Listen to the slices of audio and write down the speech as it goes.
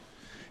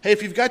Hey,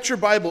 if you've got your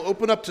Bible,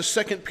 open up to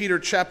 2 Peter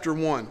chapter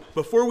 1.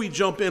 Before we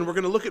jump in, we're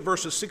going to look at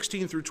verses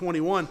 16 through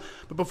 21.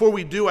 But before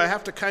we do, I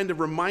have to kind of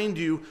remind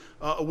you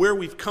where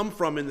we've come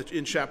from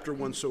in chapter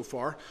 1 so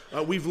far.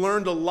 We've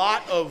learned a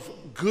lot of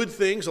good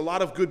things, a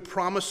lot of good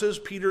promises.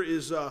 Peter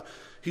is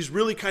he's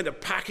really kind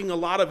of packing a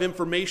lot of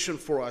information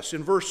for us.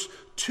 In verse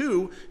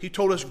 2, he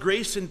told us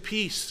grace and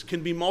peace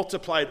can be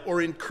multiplied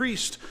or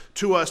increased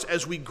to us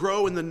as we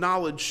grow in the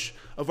knowledge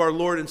of our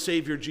Lord and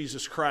Savior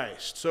Jesus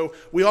Christ. So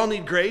we all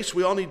need grace,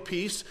 we all need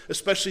peace,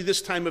 especially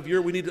this time of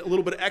year. We need a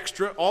little bit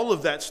extra, all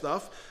of that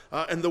stuff.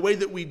 And the way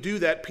that we do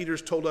that,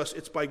 Peter's told us,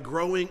 it's by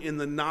growing in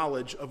the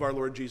knowledge of our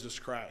Lord Jesus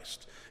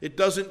Christ. It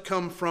doesn't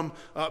come from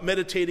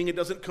meditating. It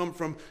doesn't come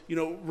from,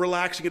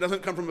 relaxing. It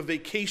doesn't come from a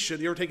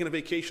vacation. You ever taken a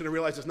vacation and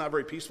realize it's not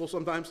very peaceful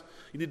sometimes?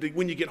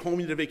 When you get home,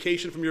 you need a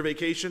vacation from your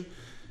vacation.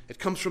 It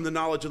comes from the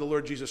knowledge of the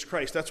Lord Jesus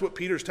Christ. That's what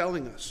Peter's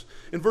telling us.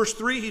 In verse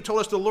 3, he told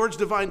us the Lord's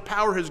divine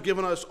power has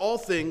given us all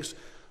things,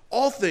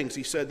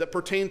 he said, that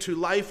pertain to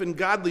life and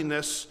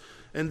godliness,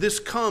 and this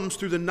comes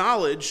through the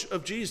knowledge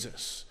of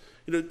Jesus.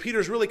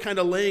 Peter's really kind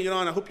of laying it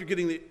on. I hope you're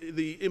getting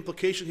the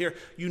implication here.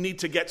 You need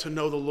to get to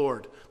know the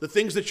Lord. The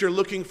things that you're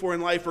looking for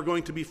in life are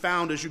going to be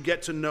found as you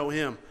get to know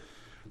him.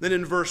 Then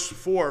in verse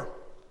 4,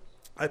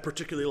 I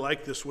particularly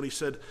like this when he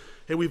said,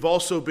 hey, we've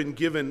also been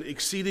given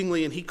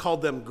exceedingly, and he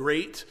called them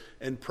great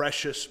and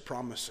precious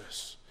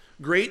promises.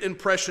 Great and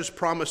precious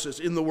promises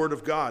in the Word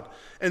of God.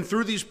 And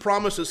through these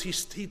promises,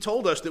 he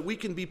told us that we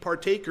can be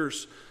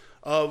partakers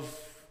of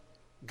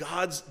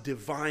God's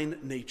divine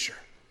nature.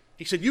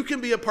 He said you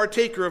can be a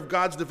partaker of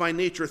God's divine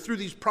nature through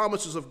these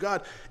promises of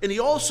God. And he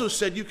also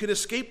said you can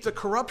escape the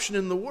corruption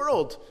in the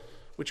world,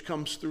 which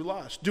comes through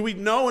lust. Do we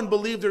know and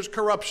believe there's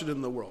corruption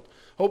in the world?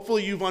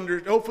 Hopefully you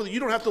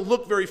don't have to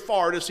look very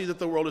far to see that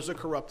the world is a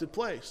corrupted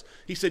place.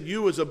 He said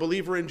you as a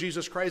believer in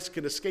Jesus Christ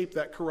can escape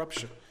that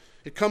corruption.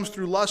 It comes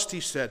through lust, he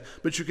said,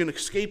 but you can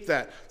escape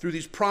that through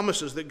these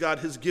promises that God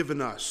has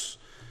given us.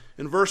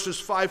 In verses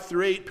 5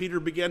 through 8, Peter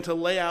began to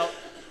lay out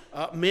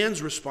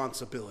man's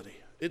responsibility.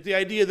 The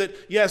idea that,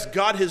 yes,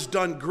 God has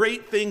done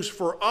great things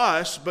for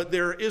us, but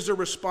there is a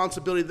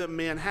responsibility that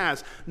man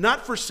has.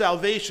 Not for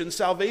salvation.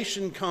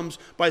 Salvation comes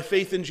by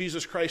faith in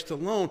Jesus Christ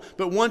alone.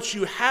 But once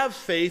you have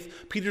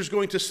faith, Peter's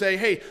going to say,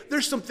 hey,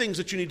 there's some things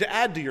that you need to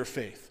add to your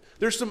faith.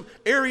 There's some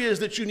areas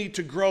that you need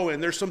to grow in.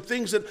 There's some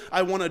things that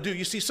I want to do.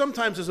 You see,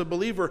 sometimes as a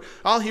believer,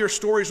 I'll hear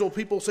stories where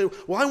people say,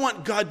 well, I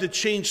want God to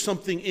change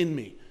something in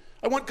me.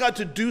 I want God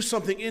to do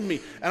something in me.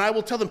 And I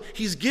will tell them,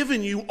 he's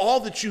given you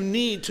all that you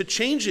need to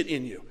change it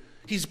in you.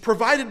 He's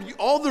provided you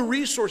all the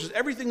resources.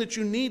 Everything that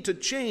you need to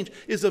change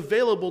is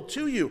available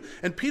to you.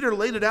 And Peter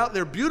laid it out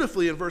there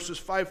beautifully in verses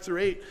 5 through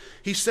 8.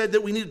 He said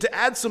that we needed to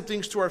add some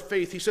things to our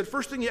faith. He said,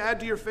 first thing you add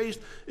to your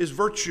faith is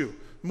virtue,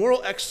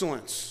 moral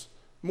excellence.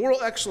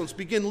 Moral excellence.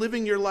 Begin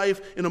living your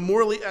life in a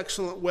morally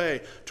excellent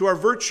way. To our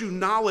virtue,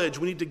 knowledge,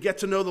 we need to get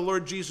to know the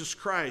Lord Jesus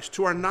Christ.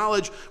 To our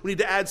knowledge, we need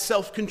to add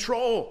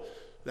self-control.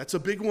 That's a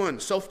big one,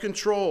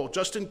 self-control.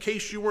 Just in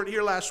case you weren't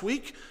here last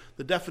week,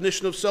 the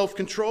definition of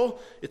self-control,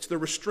 it's the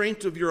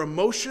restraint of your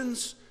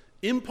emotions,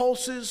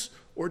 impulses,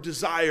 or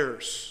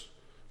desires.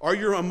 Are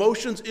your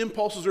emotions,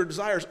 impulses, or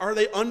desires, are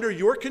they under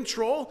your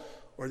control,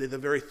 or are they the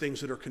very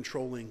things that are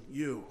controlling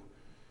you?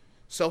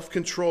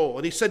 Self-control.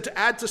 And he said to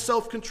add to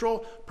self-control,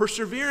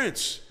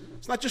 perseverance.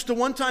 It's not just a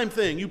one-time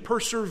thing. You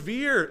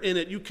persevere in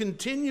it. You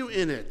continue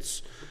in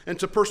it. And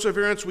to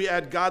perseverance, we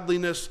add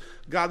godliness.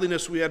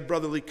 Godliness, we add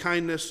brotherly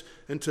kindness.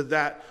 And to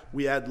that,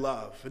 we add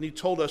love. And he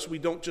told us we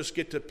don't just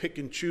get to pick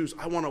and choose.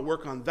 I want to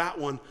work on that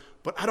one,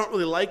 but I don't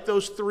really like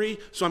those three,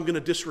 so I'm going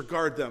to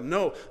disregard them.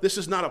 No, this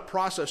is not a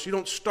process. You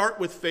don't start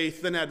with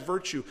faith, then add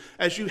virtue.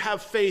 As you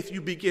have faith,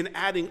 you begin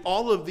adding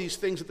all of these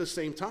things at the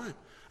same time.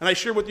 And I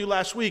shared with you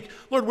last week,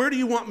 Lord, where do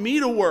you want me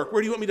to work?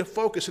 Where do you want me to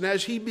focus? And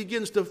as he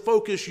begins to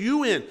focus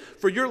you in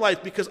for your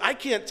life, because I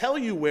can't tell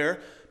you where,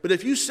 but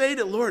if you say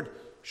to Lord,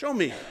 show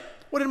me,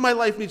 what in my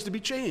life needs to be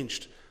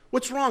changed?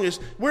 What's wrong? Is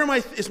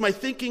my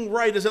thinking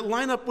right? Does it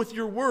line up with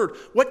your word?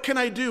 What can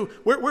I do?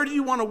 Where do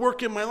you want to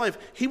work in my life?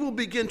 He will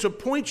begin to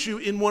point you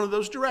in one of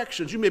those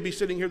directions. You may be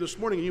sitting here this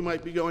morning and you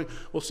might be going,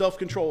 well,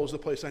 self-control is the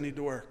place I need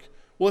to work.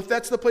 Well, if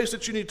that's the place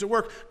that you need to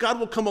work, God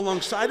will come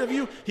alongside of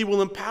you, he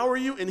will empower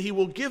you, and he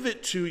will give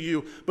it to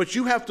you. But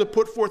you have to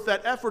put forth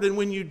that effort, and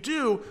when you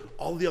do,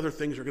 all the other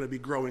things are going to be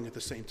growing at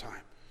the same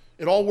time.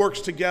 It all works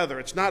together.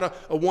 It's not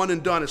a one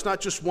and done. It's not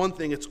just one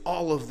thing. It's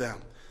all of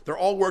them. They're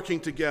all working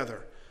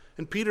together.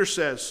 And Peter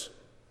says,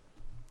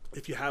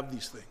 if you have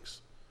these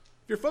things,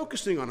 if you're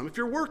focusing on them, if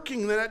you're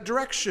working in that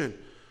direction,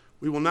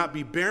 we will not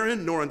be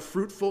barren nor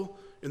unfruitful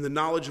in the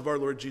knowledge of our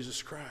Lord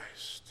Jesus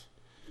Christ.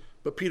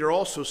 But Peter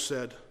also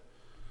said,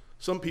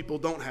 some people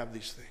don't have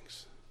these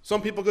things.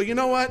 Some people go, you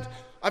know what?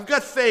 I've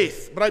got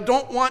faith, but I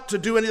don't want to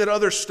do any of that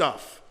other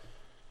stuff.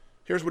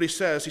 Here's what he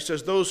says. He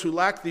says, those who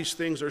lack these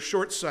things are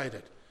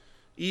short-sighted,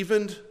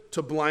 even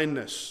to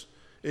blindness.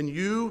 And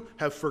you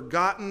have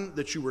forgotten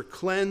that you were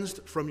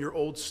cleansed from your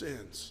old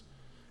sins.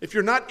 If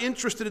you're not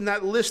interested in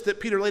that list that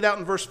Peter laid out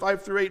in verse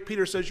 5 through 8,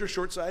 Peter says you're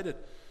short-sighted.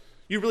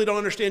 You really don't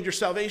understand your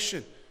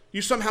salvation.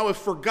 You somehow have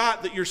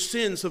forgot that your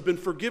sins have been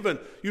forgiven.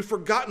 You've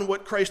forgotten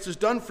what Christ has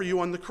done for you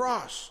on the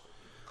cross.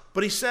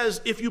 But he says,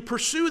 if you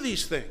pursue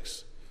these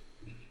things,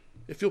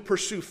 if you'll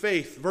pursue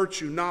faith,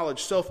 virtue,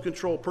 knowledge,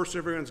 self-control,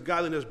 perseverance,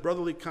 godliness,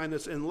 brotherly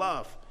kindness, and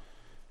love,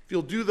 if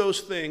you'll do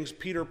those things,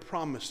 Peter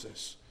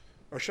promises,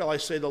 or shall I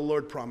say the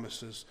Lord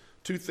promises,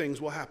 two things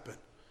will happen.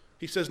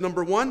 He says,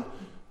 number one,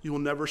 you will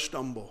never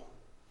stumble.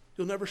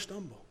 You'll never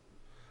stumble.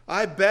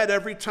 I bet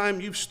every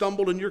time you've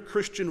stumbled in your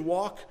Christian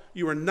walk,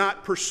 you are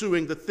not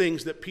pursuing the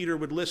things that Peter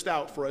would list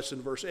out for us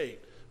in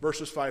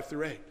verses 5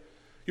 through 8.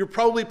 You're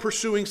probably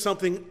pursuing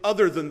something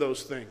other than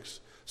those things,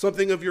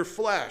 something of your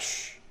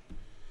flesh.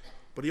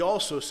 But he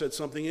also said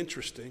something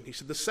interesting. He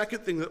said, the second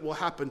thing that will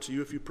happen to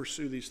you if you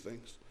pursue these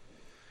things.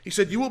 He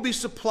said, you will be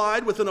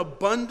supplied with an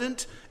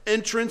abundant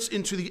entrance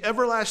into the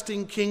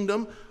everlasting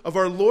kingdom of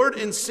our Lord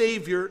and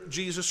Savior,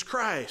 Jesus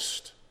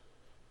Christ.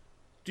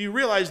 Do you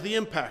realize the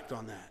impact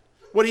on that?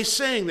 What he's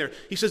saying there,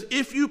 he says,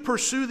 if you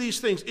pursue these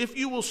things, if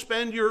you will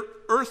spend your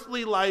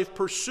earthly life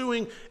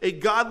pursuing a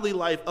godly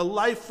life, a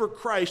life for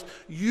Christ,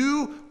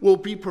 you will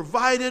be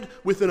provided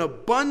with an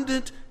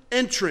abundant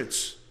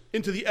entrance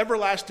into the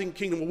everlasting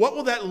kingdom. What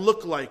will that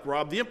look like,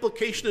 Rob? The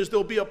implication is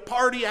there'll be a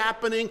party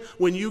happening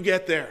when you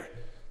get there.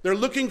 They're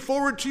looking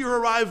forward to your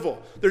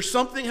arrival. There's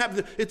something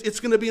happening.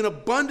 It's going to be an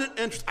abundant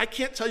entrance. I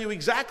can't tell you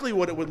exactly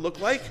what it would look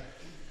like,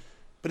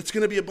 but it's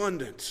going to be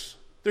abundance.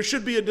 There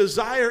should be a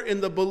desire in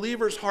the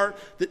believer's heart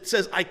that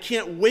says, I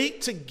can't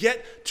wait to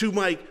get to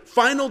my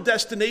final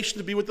destination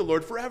to be with the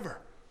Lord forever.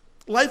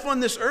 Life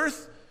on this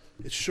earth,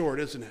 it's short,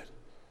 isn't it?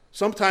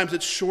 Sometimes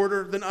it's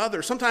shorter than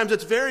others. Sometimes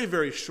it's very,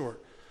 very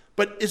short.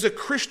 But as a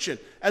Christian,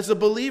 as a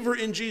believer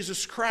in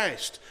Jesus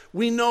Christ,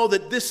 we know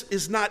that this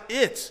is not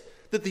it,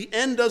 that the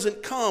end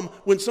doesn't come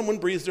when someone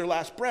breathes their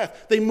last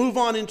breath. They move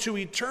on into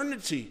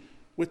eternity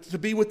to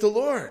be with the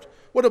Lord.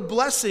 What a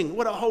blessing,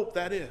 what a hope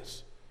that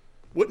is.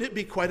 Wouldn't it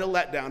be quite a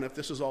letdown if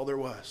this is all there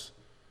was?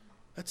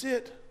 That's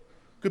it.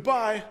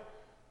 Goodbye.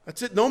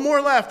 That's it. No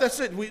more left. That's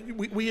it.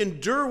 We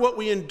endure what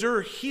we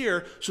endure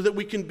here so that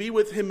we can be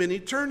with him in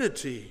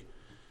eternity.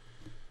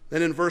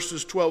 Then in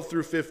verses 12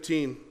 through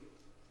 15,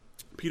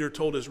 Peter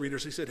told his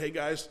readers, he said, hey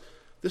guys,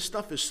 this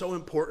stuff is so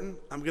important,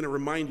 I'm going to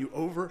remind you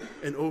over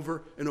and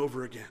over and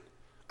over again.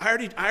 I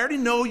already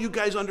know you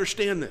guys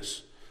understand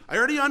this.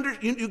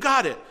 You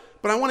got it.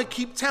 But I want to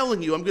keep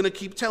telling you. I'm going to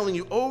keep telling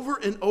you over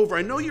and over.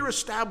 I know you're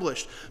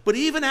established, but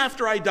even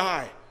after I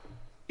die,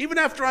 even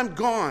after I'm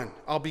gone,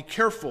 I'll be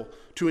careful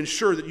to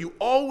ensure that you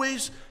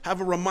always have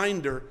a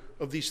reminder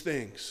of these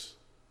things.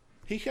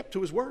 He kept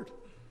to his word.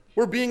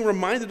 We're being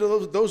reminded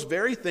of those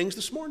very things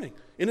this morning.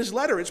 In his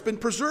letter, it's been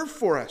preserved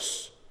for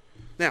us.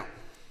 Now,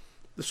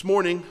 this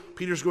morning,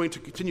 Peter's going to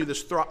continue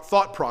this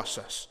thought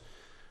process.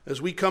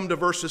 As we come to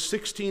verses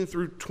 16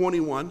 through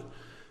 21,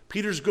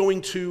 Peter's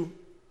going to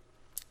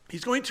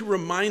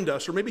remind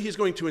us, or maybe he's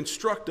going to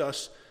instruct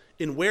us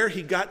in where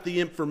he got the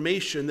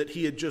information that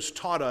he had just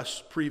taught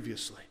us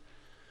previously.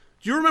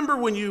 Do you remember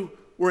when you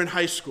were in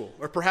high school,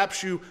 or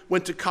perhaps you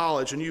went to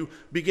college and you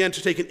began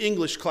to take an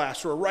English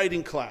class or a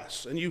writing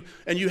class, and you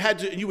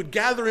would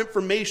gather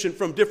information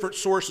from different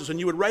sources, and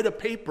you would write a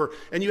paper,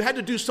 and you had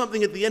to do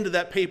something at the end of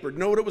that paper. Do you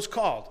know what it was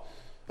called?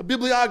 A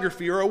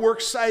bibliography or a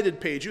works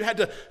cited page. You had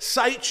to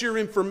cite your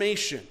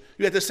information.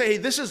 You had to say, hey,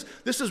 this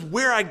is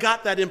where I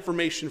got that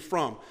information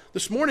from.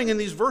 This morning in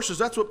these verses,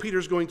 that's what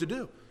Peter's going to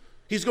do.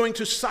 He's going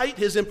to cite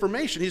his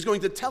information. He's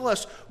going to tell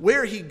us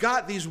where he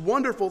got these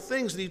wonderful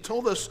things that he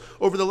told us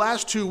over the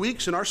last 2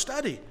 weeks in our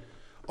study.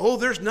 Oh,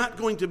 there's not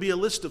going to be a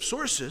list of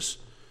sources.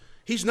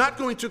 He's not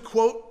going to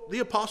quote the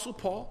Apostle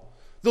Paul.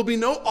 There'll be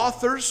no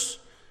authors.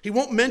 He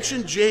won't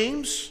mention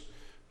James.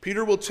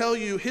 Peter will tell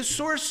you his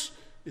source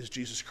is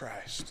Jesus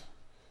Christ.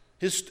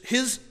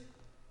 His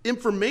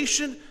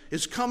information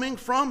is coming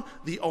from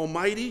the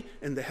Almighty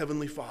and the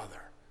Heavenly Father.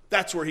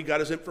 That's where he got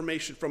his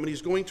information from, and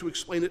he's going to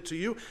explain it to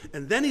you,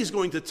 and then he's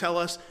going to tell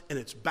us, and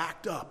it's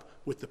backed up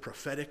with the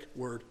prophetic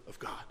word of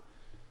God.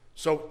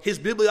 So his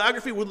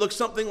bibliography would look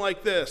something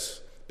like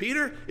this.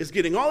 Peter is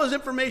getting all his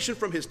information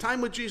from his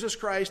time with Jesus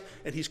Christ,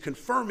 and he's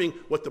confirming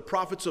what the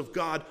prophets of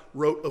God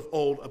wrote of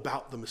old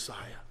about the Messiah.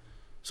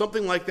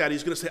 Something like that.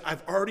 He's going to say,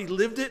 I've already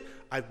lived it,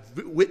 I've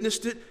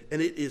witnessed it, and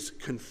it is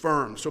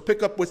confirmed. So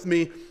pick up with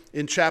me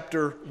in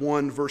chapter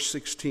 1, verse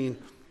 16.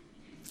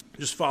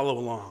 Just follow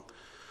along.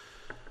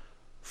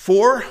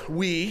 For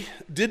we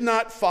did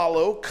not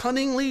follow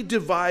cunningly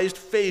devised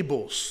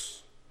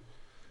fables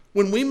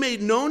when we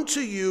made known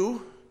to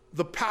you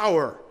the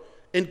power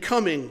and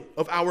coming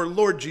of our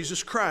Lord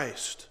Jesus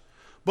Christ,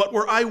 but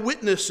were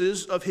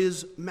eyewitnesses of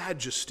his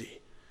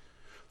majesty.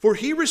 For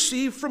he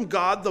received from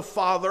God the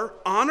Father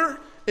honor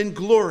and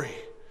glory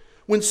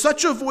when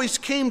such a voice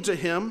came to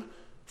him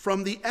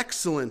from the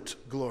excellent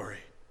glory.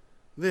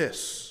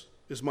 This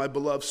is my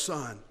beloved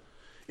Son,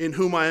 in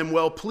whom I am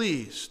well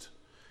pleased.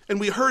 And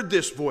we heard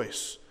this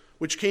voice,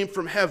 which came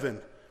from heaven,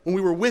 when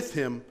we were with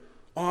him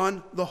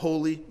on the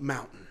holy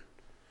mountain.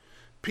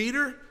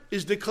 Peter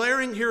is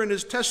declaring here in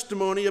his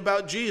testimony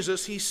about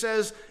Jesus, he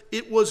says,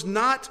 it was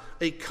not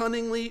a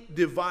cunningly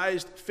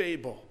devised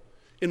fable.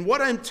 And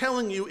what I'm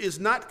telling you is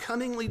not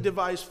cunningly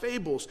devised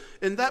fables.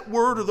 And that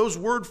word or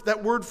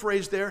that word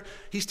phrase there,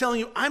 he's telling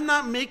you, I'm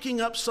not making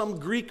up some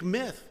Greek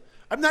myth.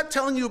 I'm not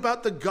telling you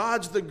about the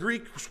gods the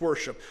Greeks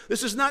worship.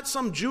 This is not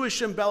some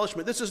Jewish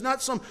embellishment. This is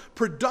not some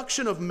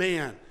production of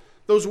man.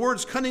 Those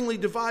words, cunningly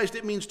devised,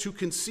 it means to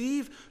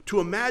conceive, to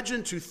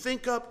imagine, to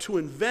think up, to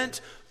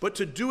invent, but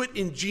to do it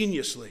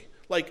ingeniously.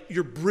 Like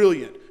you're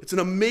brilliant. It's an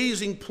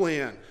amazing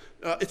plan.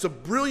 It's a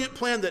brilliant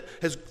plan that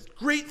has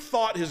great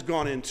thought has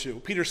gone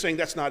into. Peter's saying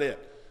that's not it.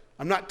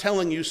 I'm not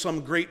telling you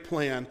some great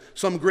plan,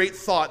 some great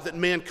thought that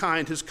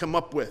mankind has come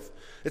up with.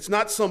 It's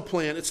not some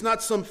plan. It's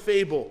not some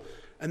fable.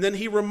 And then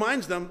he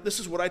reminds them, this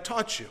is what I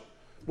taught you.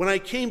 When I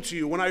came to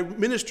you, when I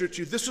ministered to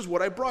you, this is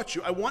what I brought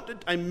you.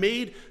 I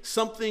made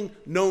something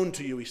known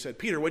to you, he said.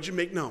 Peter, what'd you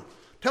make known?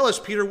 Tell us,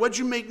 Peter, what'd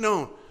you make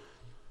known?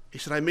 He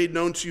said, I made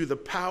known to you the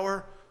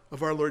power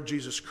of our Lord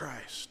Jesus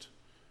Christ.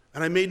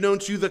 And I made known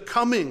to you the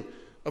coming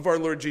of our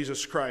Lord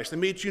Jesus Christ. I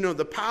made you know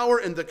the power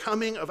and the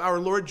coming of our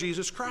Lord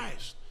Jesus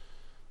Christ.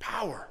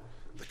 Power,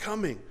 the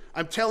coming.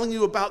 I'm telling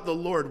you about the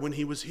Lord when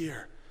he was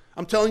here.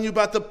 I'm telling you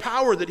about the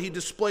power that he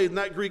displayed. And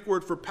that Greek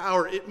word for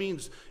power, it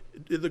means,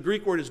 the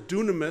Greek word is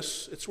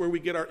dunamis. It's where we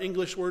get our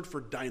English word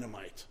for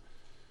dynamite.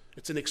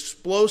 It's an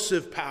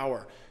explosive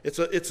power.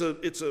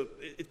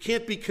 It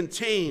can't be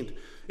contained.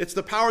 It's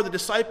the power the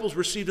disciples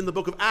received in the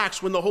book of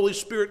Acts when the Holy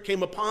Spirit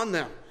came upon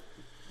them.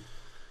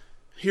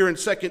 Here in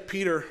 2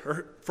 Peter,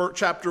 or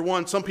chapter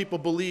 1, some people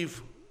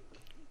believe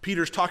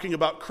Peter's talking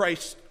about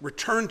Christ's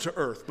return to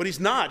earth, but he's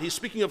not. He's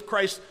speaking of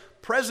Christ's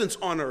presence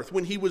on earth.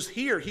 When he was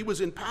here, he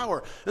was in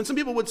power. And some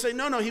people would say,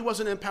 no, he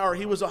wasn't in power.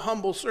 He was a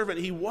humble servant.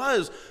 He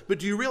was. But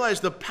do you realize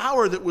the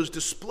power that was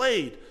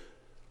displayed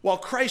while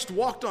Christ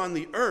walked on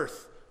the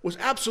earth was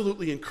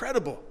absolutely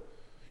incredible?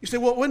 You say,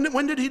 well,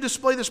 when did he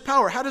display this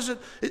power? How does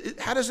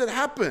it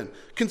happen?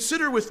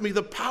 Consider with me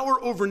the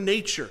power over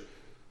nature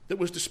that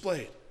was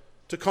displayed.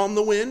 To calm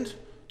the wind,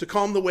 to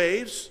calm the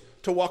waves,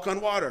 to walk on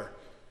water.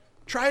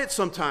 Try it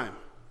sometime.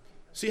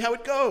 See how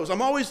it goes. I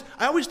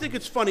always think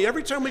it's funny.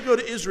 Every time we go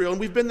to Israel, and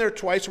we've been there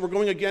twice, and we're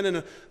going again in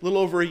a little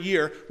over a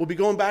year. We'll be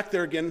going back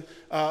there again.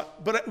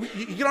 But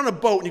you get on a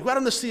boat, and you go out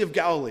on the Sea of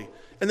Galilee.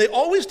 And they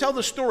always tell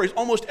the stories.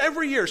 Almost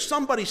every year,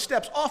 somebody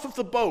steps off of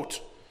the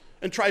boat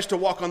and tries to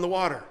walk on the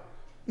water.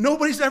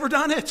 Nobody's ever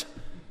done it.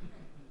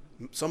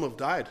 Some have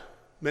died.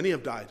 Many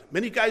have died.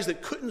 Many guys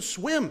that couldn't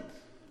swim.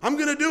 I'm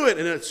going to do it.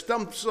 And it's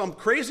some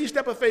crazy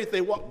step of faith.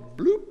 They walk,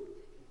 bloop,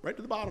 right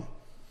to the bottom.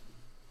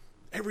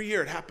 Every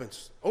year it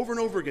happens over and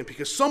over again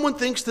because someone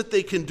thinks that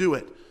they can do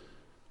it.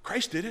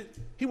 Christ did it.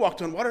 He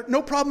walked on water.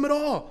 No problem at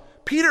all.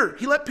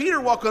 He let Peter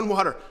walk on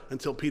water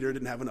until Peter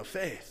didn't have enough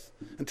faith,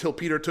 until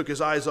Peter took his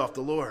eyes off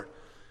the Lord.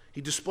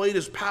 He displayed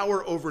his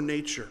power over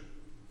nature.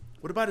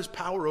 What about his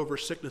power over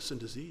sickness and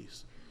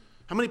disease?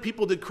 How many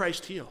people did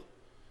Christ heal?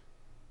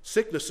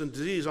 Sickness and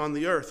disease on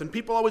the earth. And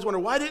people always wonder,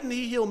 why didn't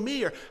he heal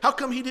me? Or how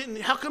come he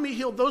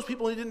healed those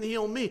people and he didn't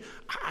heal me?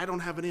 I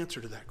don't have an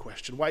answer to that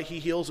question. Why he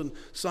heals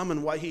some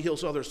and why he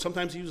heals others.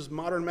 Sometimes he uses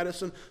modern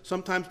medicine.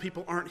 Sometimes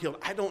people aren't healed.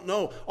 I don't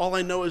know. All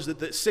I know is that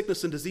the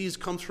sickness and disease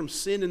comes from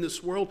sin in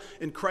this world,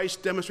 and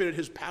Christ demonstrated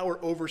his power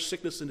over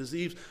sickness and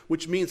disease,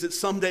 which means that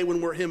someday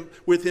when we're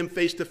with him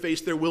face to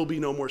face, there will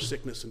be no more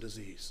sickness and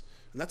disease.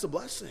 And that's a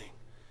blessing.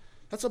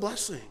 That's a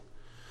blessing.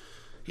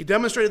 He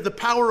demonstrated the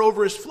power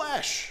over his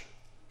flesh.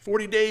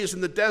 40 days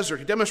in the desert.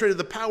 He demonstrated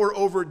the power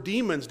over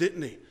demons,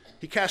 didn't he?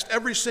 He cast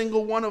every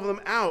single one of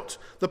them out.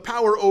 The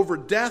power over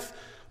death,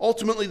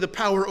 ultimately the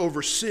power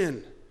over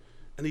sin.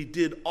 And he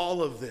did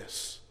all of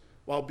this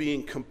while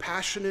being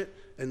compassionate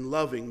and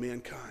loving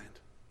mankind.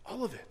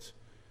 All of it.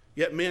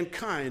 Yet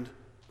mankind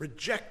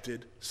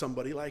rejected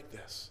somebody like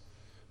this.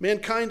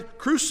 Mankind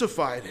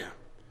crucified him.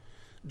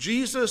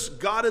 Jesus,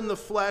 God in the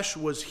flesh,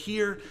 was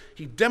here.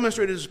 He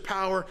demonstrated his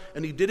power,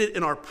 and he did it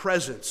in our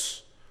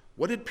presence.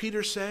 What did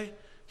Peter say?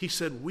 He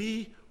said,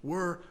 we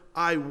were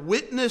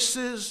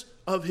eyewitnesses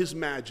of his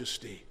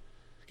majesty.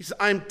 He said,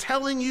 I'm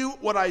telling you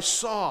what I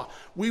saw.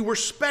 We were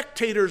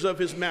spectators of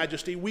his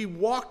majesty. We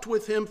walked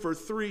with him for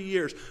 3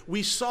 years.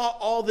 We saw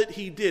all that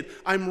he did.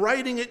 I'm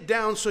writing it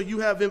down so you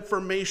have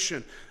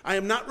information. I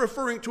am not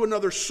referring to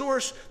another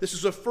source. This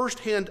is a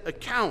first-hand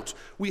account.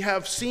 We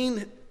have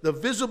seen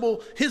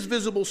his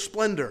visible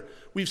splendor.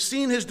 We've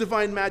seen his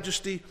divine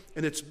majesty,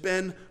 and it's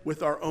been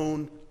with our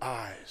own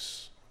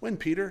eyes. When,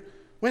 Peter?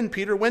 When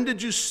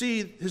did you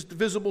see his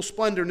visible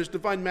splendor and his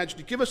divine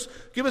majesty? Give us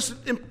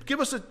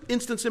an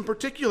instance in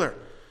particular.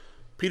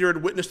 Peter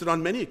had witnessed it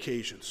on many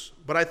occasions.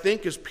 But I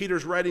think as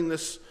Peter's writing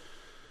this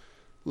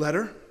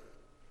letter,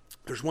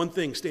 there's one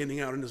thing standing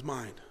out in his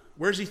mind.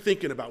 Where's he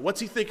thinking about? What's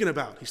he thinking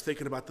about? He's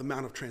thinking about the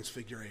Mount of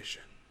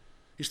Transfiguration.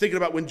 He's thinking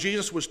about when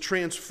Jesus was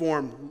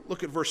transformed.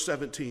 Look at verse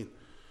 17.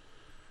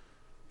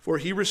 For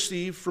he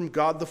received from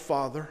God the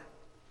Father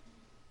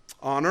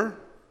honor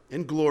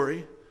and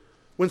glory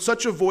when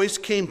such a voice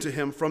came to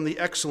him from the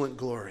excellent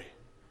glory.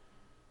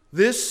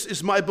 This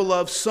is my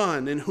beloved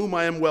Son, in whom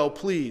I am well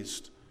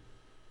pleased.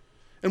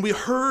 And we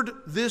heard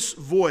this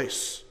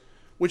voice,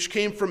 which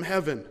came from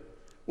heaven,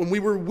 when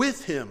we were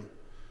with him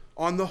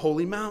on the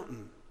holy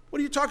mountain. What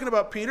are you talking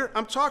about, Peter?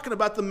 I'm talking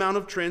about the Mount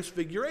of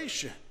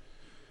Transfiguration.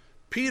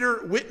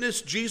 Peter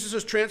witnessed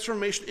Jesus'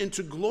 transformation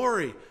into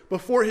glory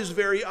before his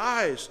very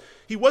eyes.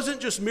 He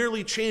wasn't just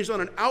merely changed on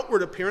an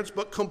outward appearance,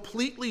 but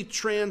completely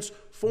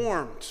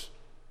transformed.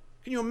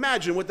 Can you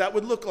imagine what that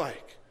would look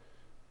like?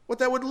 What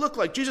that would look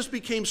like. Jesus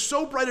became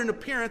so bright in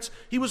appearance,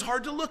 he was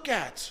hard to look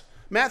at.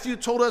 Matthew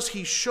told us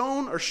he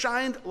shone or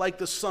shined like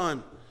the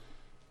sun.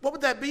 What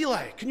would that be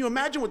like? Can you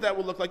imagine what that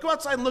would look like? Go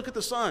outside and look at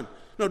the sun.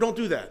 No, don't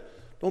do that.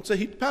 Don't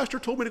say, Pastor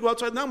told me to go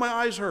outside, now my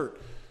eyes hurt.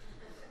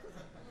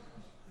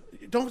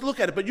 Don't look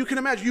at it, but you can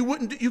imagine,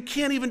 you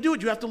can't even do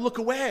it. You have to look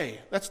away.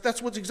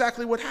 That's what's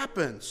exactly what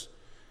happens.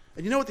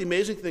 And you know what the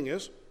amazing thing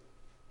is?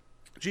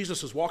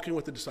 Jesus is walking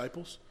with the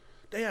disciples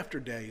day after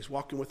day. He's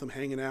walking with them,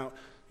 hanging out,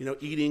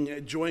 eating,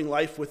 enjoying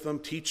life with them,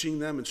 teaching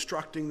them,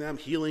 instructing them,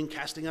 healing,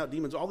 casting out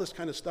demons, all this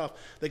kind of stuff.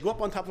 They go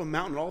up on top of a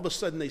mountain, and all of a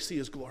sudden they see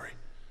his glory.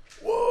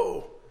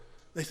 Whoa!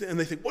 And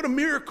they think, what a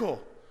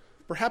miracle.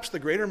 Perhaps the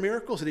greater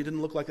miracle is that he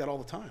didn't look like that all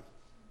the time.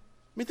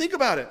 I mean, think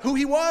about it. Who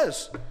he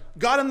was.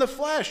 God in the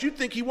flesh. You'd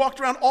think he walked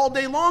around all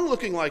day long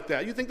looking like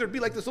that. You'd think there'd be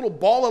like this little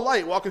ball of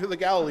light walking through the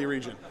Galilee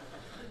region.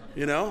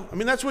 I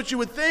mean, that's what you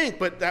would think,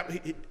 but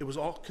it was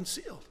all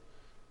concealed.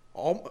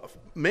 All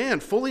man,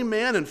 fully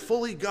man and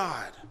fully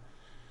God.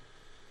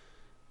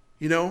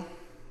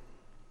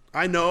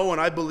 I know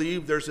and I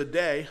believe there's a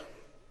day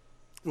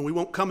when we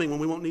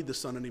won't need the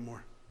sun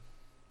anymore.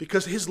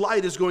 Because his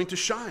light is going to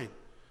shine.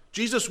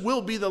 Jesus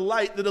will be the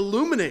light that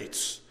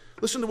illuminates.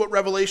 Listen to what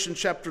Revelation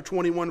chapter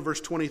 21, verse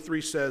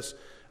 23 says.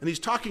 And he's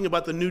talking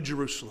about the New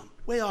Jerusalem,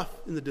 way off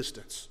in the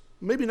distance.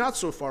 Maybe not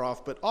so far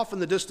off, but off in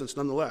the distance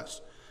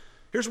nonetheless.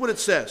 Here's what it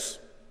says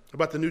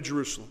about the New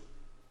Jerusalem.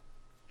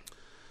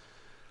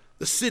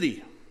 The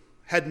city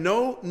had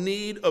no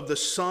need of the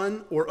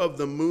sun or of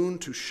the moon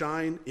to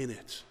shine in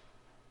it.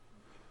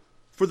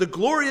 For the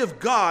glory of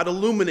God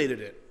illuminated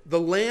it. The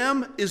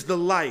Lamb is the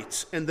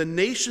light, and the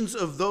nations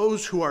of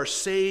those who are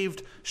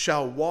saved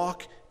shall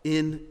walk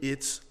in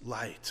its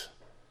light.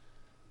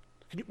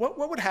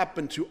 What would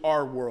happen to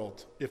our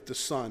world if the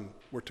sun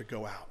were to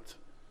go out?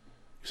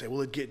 You say,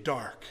 well, it'd get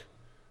dark.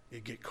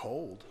 It'd get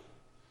cold.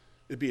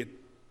 It'd be a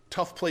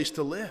tough place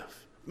to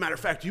live. Matter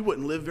of fact, you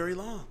wouldn't live very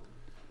long.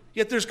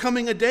 Yet there's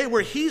coming a day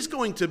where he's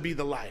going to be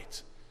the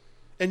light.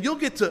 And you'll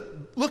get to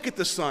look at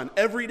the sun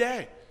every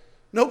day.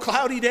 No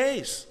cloudy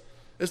days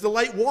as the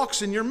light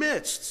walks in your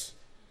midst.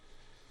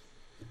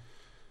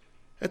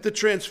 At the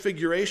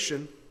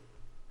Transfiguration,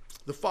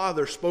 the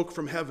Father spoke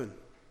from heaven.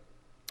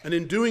 And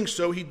in doing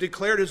so, he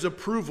declared his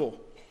approval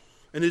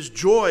and his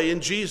joy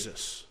in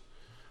Jesus.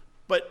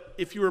 But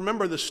if you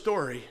remember the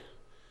story,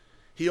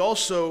 he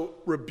also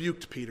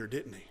rebuked Peter,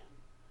 didn't he?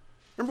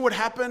 Remember what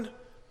happened?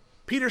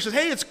 Peter says,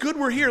 hey, it's good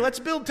we're here. Let's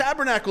build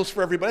tabernacles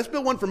for everybody. Let's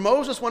build one for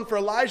Moses, one for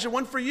Elijah,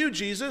 one for you,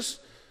 Jesus.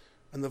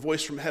 And the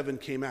voice from heaven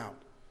came out.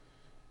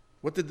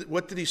 What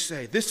did he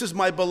say? This is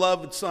my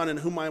beloved Son in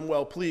whom I am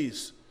well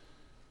pleased.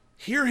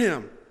 Hear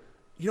him.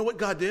 You know what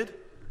God did?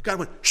 God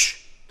went,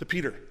 shh, to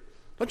Peter.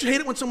 Don't you hate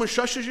it when someone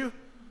shushes you?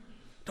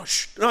 No,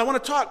 shh, no, I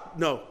want to talk.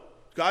 No,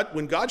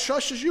 when God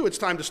shushes you, it's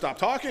time to stop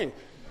talking.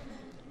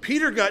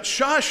 Peter got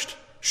shushed.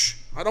 Shh,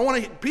 I don't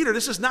want to, Peter,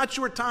 this is not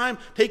your time.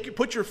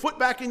 Put your foot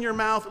back in your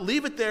mouth.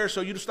 Leave it there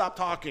so you stop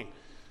talking.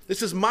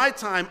 This is my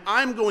time.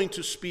 I'm going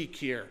to speak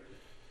here.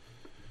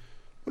 I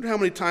wonder how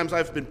many times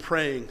I've been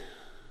praying,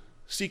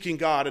 seeking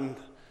God, and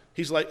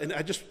he's like, and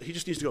he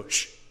just needs to go,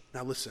 shh,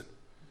 now listen.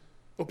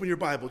 Open your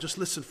Bible. Just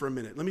listen for a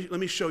minute. Let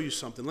me show you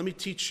something. Let me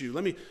teach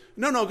you.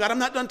 No, God, I'm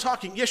not done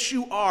talking. Yes,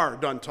 you are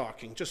done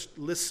talking. Just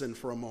listen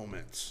for a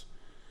moment.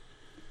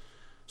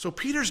 So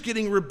Peter's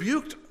getting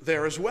rebuked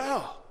there as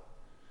well.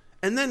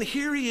 And then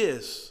here he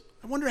is.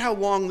 I wonder how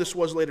long this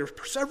was later.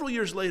 Several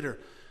years later,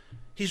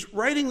 he's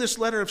writing this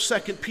letter of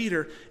 2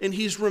 Peter, and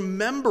he's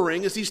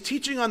remembering, as he's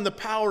teaching on the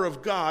power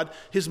of God,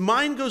 his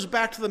mind goes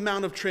back to the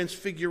Mount of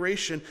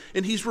Transfiguration,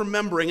 and he's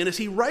remembering. And as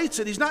he writes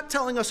it, he's not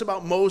telling us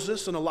about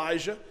Moses and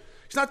Elijah.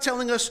 He's not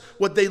telling us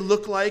what they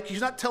look like.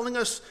 He's not telling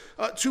us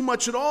too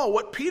much at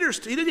all. Peter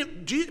doesn't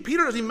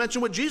even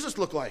mention what Jesus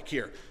looked like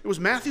here. It was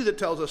Matthew that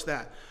tells us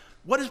that.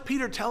 What does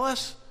Peter tell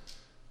us?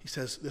 He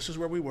says, this is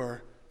where we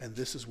were, and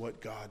this is what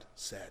God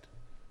said.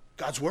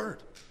 God's word.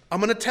 I'm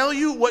going to tell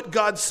you what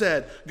God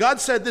said. God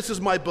said, this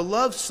is my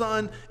beloved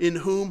Son in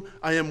whom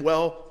I am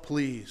well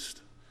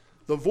pleased.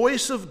 The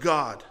voice of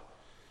God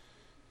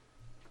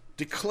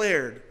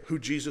declared who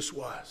Jesus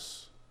was.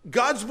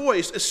 God's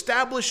voice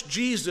established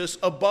Jesus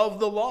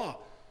above the law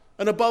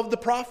and above the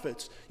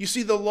prophets. You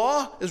see, the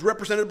law is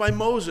represented by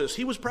Moses.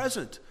 He was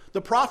present. The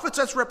prophets,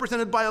 that's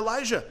represented by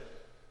Elijah.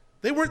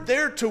 They weren't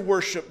there to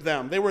worship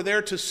them. They were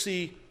there to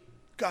see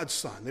God's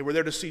Son. They were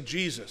there to see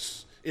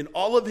Jesus in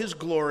all of his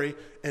glory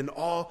and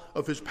all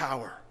of his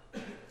power.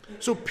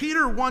 So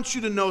Peter wants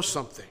you to know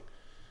something.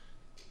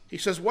 He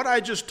says, what I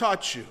just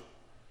taught you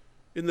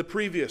in the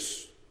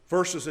previous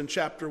verses in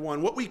chapter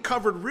 1, what we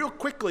covered real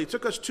quickly, it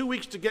took us 2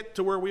 weeks to get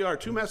to where we are,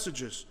 2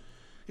 messages.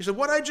 He said,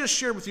 what I just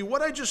shared with you,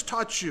 what I just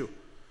taught you,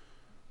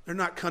 they're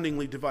not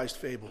cunningly devised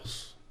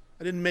fables.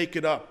 I didn't make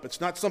it up.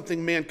 It's not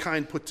something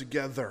mankind put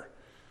together.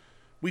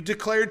 We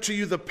declared to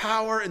you the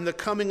power and the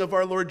coming of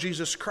our Lord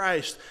Jesus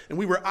Christ, and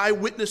we were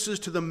eyewitnesses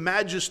to the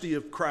majesty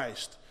of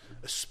Christ,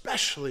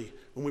 especially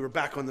when we were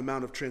back on the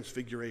Mount of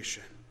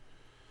Transfiguration.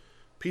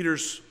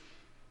 Peter's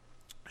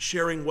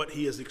sharing what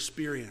he has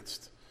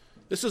experienced.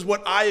 This is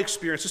what I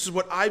experienced. This is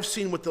what I've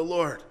seen with the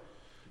Lord.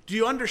 Do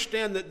you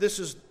understand that this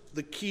is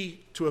the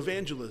key to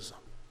evangelism?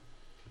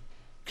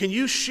 Can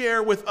you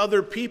share with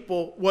other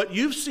people what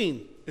you've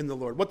seen in the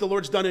Lord, what the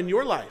Lord's done in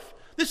your life?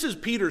 This is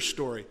Peter's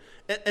story,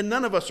 and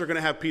none of us are going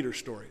to have Peter's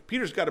story.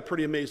 Peter's got a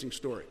pretty amazing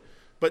story,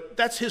 but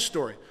that's his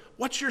story.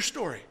 What's your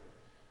story?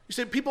 You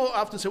say, people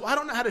often say, well, I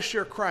don't know how to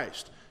share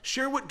Christ.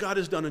 Share what God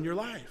has done in your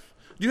life.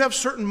 Do you have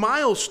certain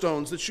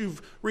milestones that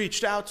you've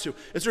reached out to?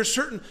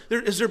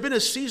 Has there been a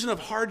season of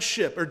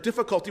hardship or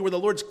difficulty where the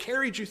Lord's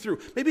carried you through?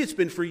 Maybe it's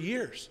been for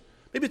years.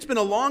 Maybe it's been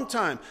a long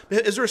time.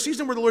 Is there a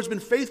season where the Lord's been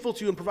faithful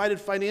to you and provided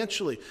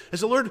financially? Has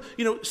the Lord,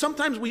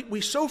 sometimes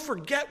we so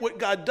forget what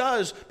God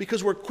does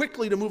because we're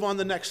quickly to move on to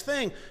the next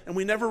thing, and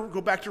we never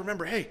go back to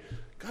remember, hey,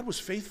 God was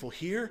faithful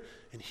here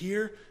and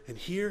here and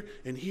here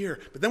and here.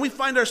 But then we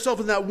find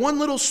ourselves in that one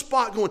little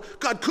spot going,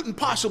 God couldn't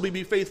possibly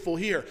be faithful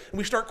here. And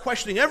we start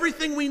questioning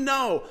everything we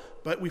know,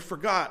 but we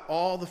forgot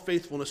all the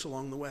faithfulness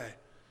along the way.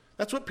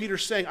 That's what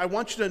Peter's saying. I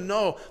want you to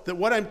know that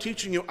what I'm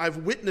teaching you, I've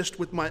witnessed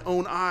with my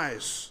own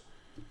eyes.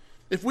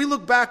 If we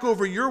look back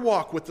over your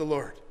walk with the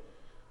Lord,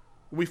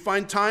 we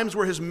find times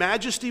where his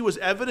majesty was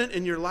evident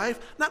in your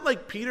life. Not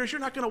like Peter's, you're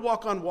not going to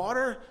walk on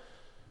water.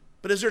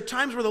 But is there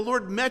times where the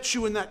Lord met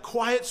you in that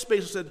quiet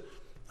space and said,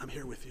 I'm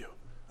here with you.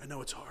 I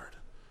know it's hard.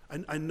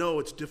 I know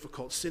it's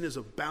difficult. Sin is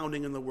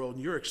abounding in the world,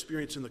 and you're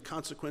experiencing the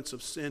consequence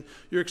of sin.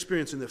 You're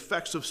experiencing the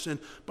effects of sin.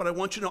 But I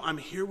want you to know I'm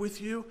here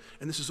with you,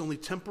 and this is only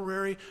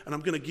temporary, and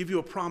I'm going to give you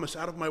a promise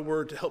out of my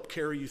word to help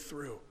carry you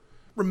through.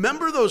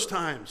 Remember those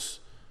times.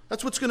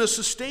 That's what's going to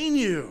sustain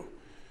you.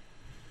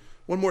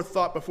 One more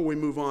thought before we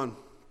move on.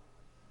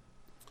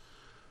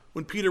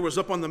 When Peter was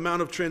up on the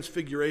Mount of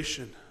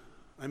Transfiguration,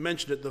 I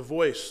mentioned it, the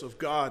voice of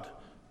God.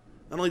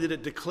 Not only did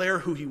it declare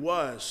who he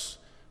was,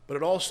 but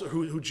it also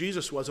who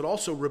Jesus was, it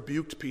also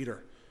rebuked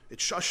Peter. It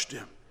shushed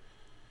him.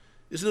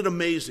 Isn't it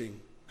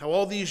amazing how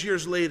all these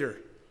years later,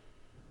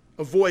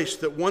 a voice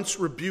that once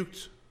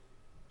rebuked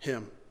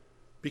him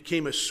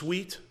became a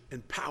sweet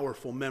and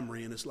powerful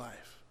memory in his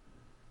life?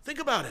 Think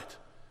about it.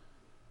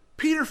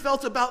 Peter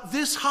felt about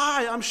this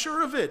high, I'm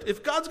sure of it.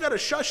 If God's got to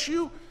shush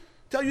you,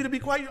 tell you to be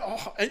quiet,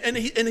 and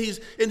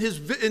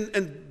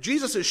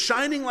Jesus is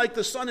shining like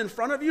the sun in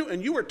front of you,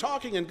 and you are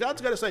talking, and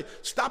God's got to say,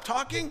 stop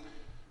talking.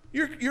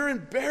 You're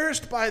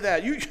embarrassed by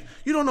that. You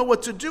don't know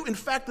what to do. In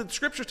fact, the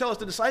scriptures tell us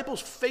the disciples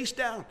face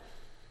down.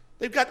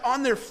 They've got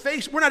on their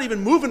face. We're not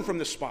even moving from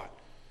this spot.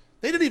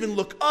 They didn't even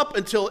look up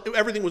until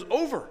everything was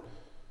over.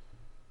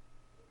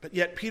 But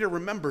yet Peter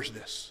remembers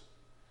this.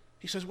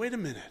 He says, wait a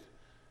minute.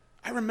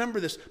 I remember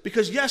this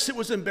because, yes, it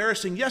was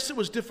embarrassing. Yes, it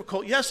was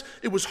difficult. Yes,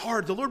 it was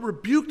hard. The Lord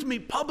rebuked me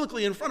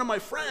publicly in front of my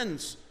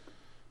friends.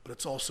 But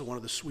it's also one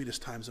of the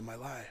sweetest times in my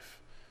life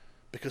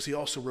because he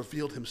also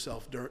revealed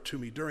himself to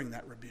me during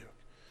that rebuke.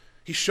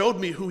 He showed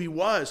me who he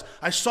was.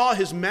 I saw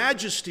his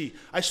majesty.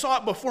 I saw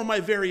it before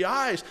my very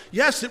eyes.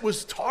 Yes, it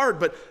was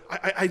hard, but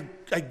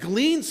I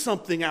gleaned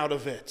something out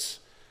of it.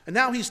 And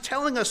now he's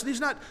telling us, and he's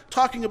not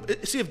talking,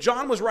 see, if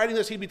John was writing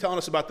this, he'd be telling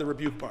us about the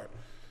rebuke part.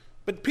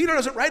 But Peter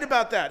doesn't write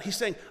about that. He's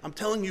saying, I'm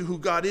telling you who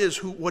God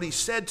is, what he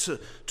said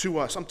to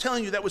us. I'm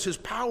telling you that was his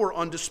power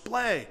on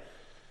display.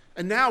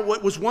 And now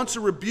what was once a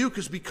rebuke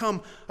has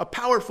become a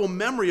powerful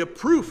memory, a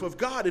proof of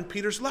God in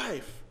Peter's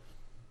life.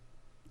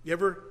 You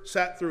ever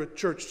sat through a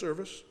church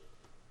service?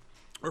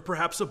 Or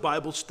perhaps a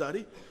Bible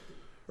study?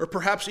 Or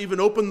perhaps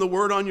even opened the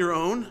Word on your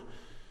own?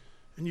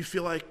 And you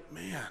feel like,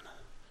 man,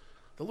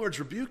 the Lord's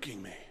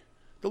rebuking me.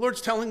 The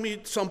Lord's telling me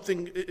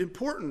something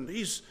important.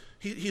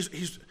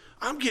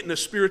 I'm getting a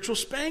spiritual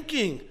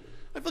spanking.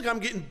 I feel like I'm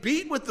getting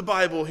beat with the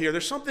Bible here.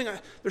 There's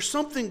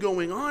something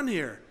going on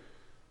here.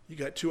 You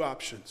got two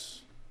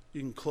options. You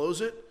can close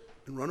it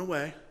and run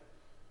away.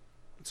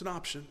 It's an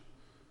option.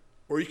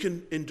 Or you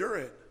can endure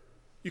it.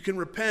 You can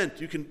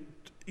repent.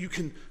 You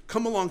can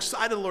come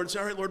alongside of the Lord and say,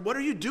 all right, Lord, what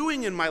are you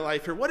doing in my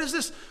life here? What is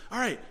this? All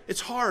right,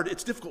 it's hard.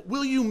 It's difficult.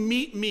 Will you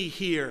meet me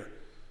here?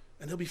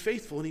 And he'll be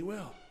faithful, and he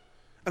will.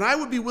 And I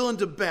would be willing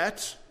to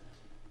bet,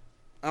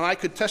 and I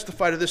could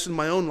testify to this in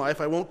my own life.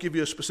 I won't give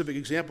you a specific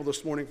example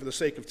this morning for the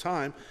sake of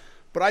time,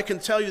 but I can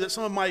tell you that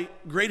some of my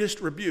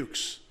greatest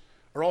rebukes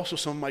are also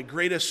some of my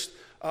greatest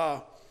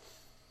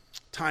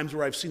times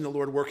where I've seen the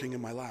Lord working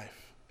in my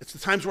life. It's the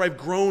times where I've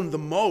grown the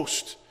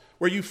most,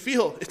 where you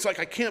feel, it's like,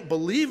 I can't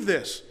believe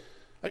this.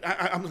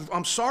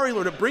 I'm sorry,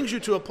 Lord. It brings you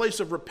to a place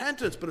of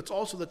repentance, but it's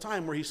also the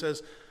time where he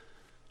says,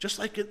 just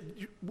like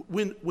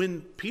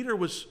when Peter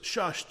was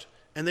shushed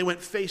and they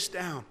went face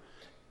down,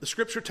 the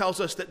scripture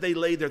tells us that they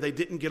lay there. They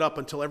didn't get up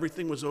until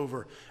everything was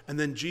over. And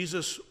then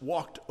Jesus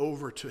walked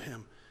over to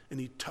him and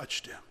he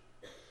touched him.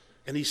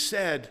 And he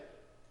said,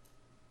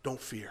 don't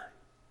fear,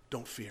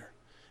 don't fear.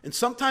 And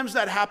sometimes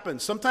that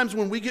happens. Sometimes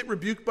when we get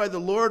rebuked by the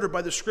Lord or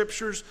by the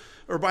scriptures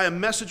or by a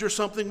message or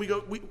something, we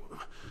go,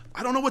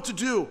 I don't know what to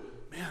do.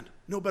 man,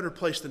 no better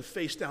place than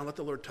face down. Let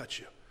the Lord touch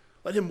you.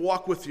 Let him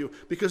walk with you,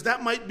 because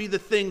that might be the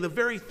thing, the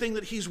very thing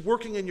that he's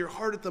working in your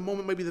heart at the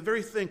moment might be the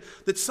very thing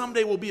that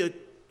someday will be a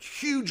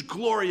huge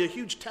glory, a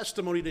huge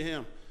testimony to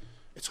him.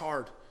 It's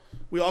hard.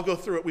 We all go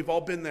through it. We've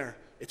all been there.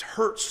 It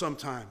hurts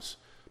sometimes.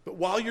 But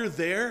while you're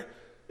there,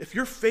 if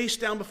you're face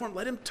down before him,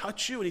 let him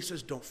touch you. And he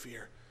says, don't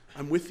fear.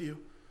 I'm with you.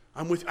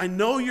 I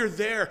know you're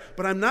there,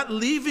 but I'm not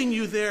leaving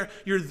you there.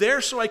 You're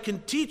there so I can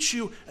teach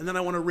you, and then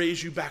I want to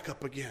raise you back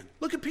up again.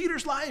 Look at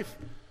Peter's life.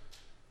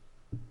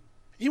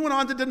 He went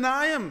on to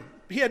deny him.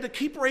 He had to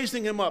keep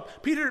raising him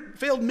up. Peter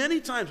failed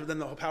many times, but then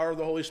the power of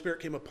the Holy Spirit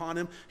came upon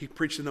him. He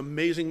preached an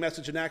amazing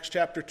message in Acts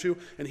chapter 2,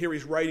 and here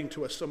he's writing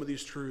to us some of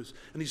these truths.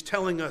 And he's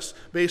telling us,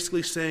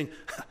 basically saying,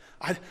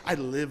 I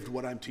lived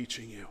what I'm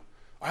teaching you.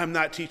 I'm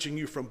not teaching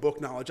you from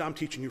book knowledge. I'm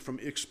teaching you from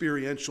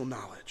experiential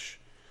knowledge.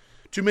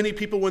 Too many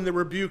people, when they're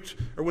rebuked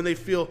or when they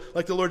feel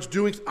like the Lord's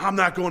doing, I'm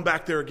not going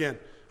back there again.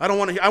 I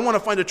want to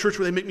find a church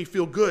where they make me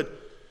feel good.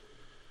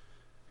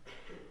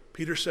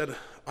 Peter said,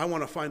 I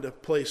want to find a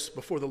place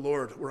before the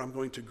Lord where I'm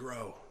going to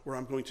grow, where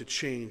I'm going to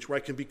change, where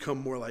I can become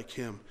more like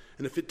him.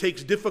 And if it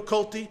takes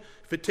difficulty,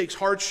 if it takes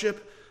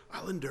hardship,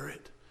 I'll endure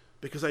it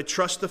because I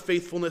trust the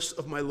faithfulness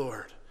of my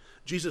Lord.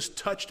 Jesus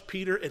touched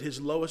Peter at his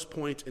lowest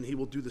point, and he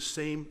will do the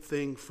same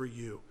thing for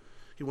you.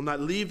 He will not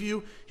leave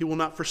you. He will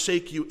not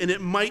forsake you. And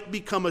it might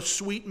become a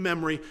sweet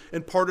memory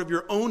and part of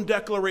your own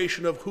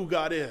declaration of who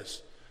God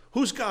is.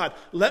 Who's God?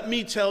 Let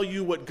me tell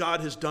you what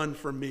God has done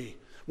for me.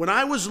 When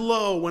I was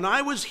low, when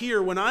I was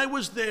here, when I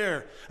was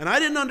there, and I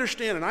didn't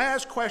understand, and I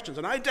asked questions,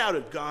 and I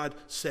doubted, God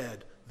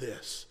said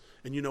this.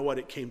 And you know what?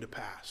 It came to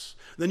pass.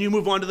 Then you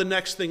move on to the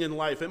next thing in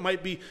life. It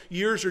might be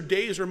years or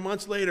days or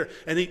months later.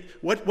 And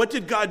what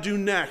did God do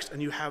next?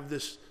 And you have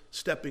this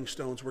stepping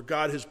stones where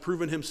God has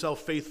proven himself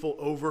faithful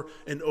over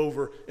and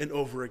over and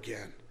over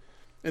again.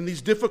 And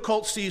these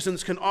difficult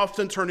seasons can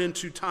often turn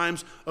into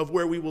times of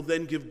where we will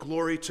then give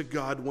glory to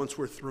God once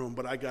we're through them.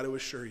 But I got to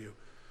assure you,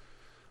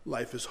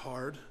 life is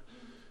hard.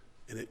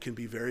 And it can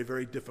be very,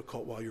 very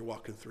difficult while you're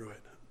walking through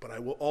it. But I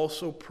will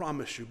also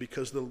promise you,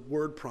 because the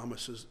word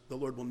promises, the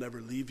Lord will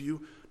never leave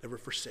you, never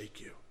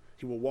forsake you.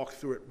 He will walk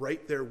through it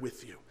right there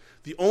with you.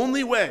 The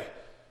only way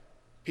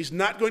he's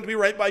not going to be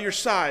right by your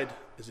side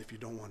is if you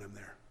don't want him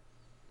there.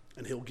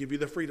 And he'll give you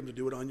the freedom to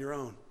do it on your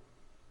own.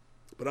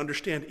 But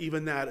understand,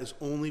 even that is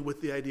only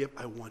with the idea of,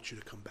 I want you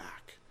to come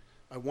back.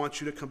 I want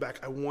you to come back.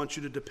 I want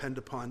you to depend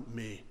upon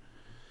me.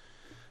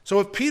 So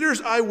if Peter's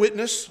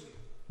eyewitness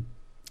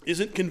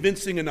isn't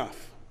convincing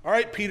enough. All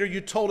right, Peter,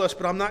 you told us,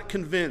 but I'm not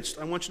convinced.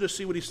 I want you to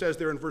see what he says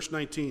there in verse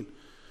 19.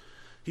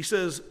 He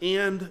says,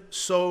 and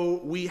so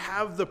we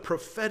have the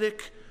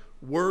prophetic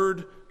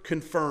word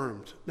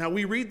confirmed. Now,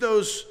 we read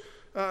those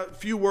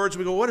few words,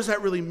 we go, what does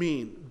that really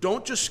mean?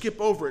 Don't just skip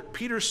over it.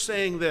 Peter's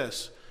saying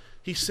this.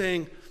 He's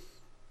saying,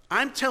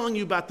 I'm telling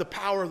you about the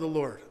power of the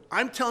Lord.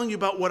 I'm telling you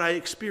about what I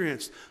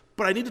experienced,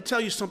 but I need to tell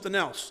you something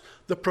else.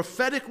 The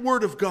prophetic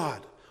word of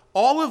God,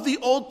 all of the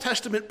Old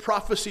Testament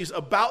prophecies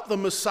about the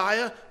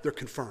Messiah, they're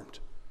confirmed.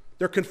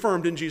 They're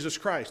confirmed in Jesus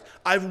Christ.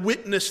 I've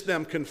witnessed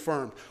them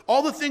confirmed.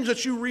 All the things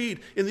that you read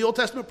in the Old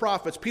Testament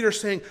prophets, Peter's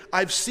saying,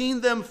 I've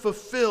seen them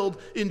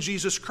fulfilled in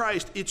Jesus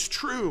Christ. It's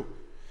true.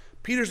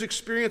 Peter's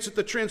experience at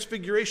the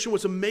Transfiguration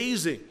was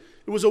amazing.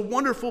 It was a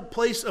wonderful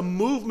place, a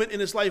movement in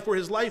his life where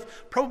his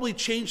life probably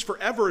changed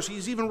forever, as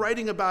he's even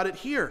writing about it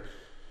here.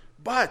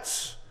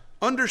 But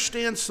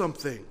understand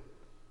something.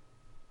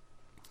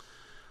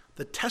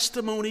 The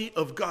testimony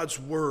of God's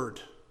word,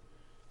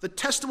 the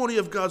testimony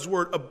of God's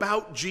word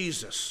about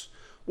Jesus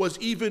was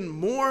even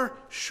more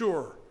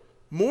sure,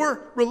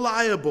 more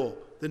reliable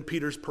than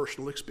Peter's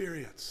personal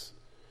experience.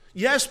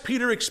 Yes,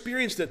 Peter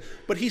experienced it,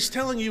 but he's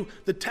telling you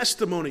the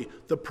testimony,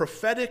 the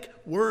prophetic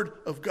word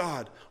of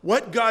God.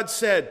 What God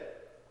said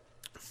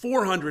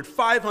 400,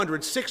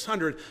 500,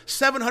 600,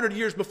 700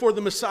 years before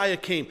the Messiah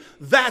came,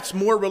 that's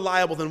more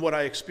reliable than what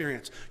I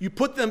experienced. You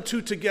put them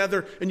two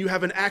together and you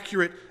have an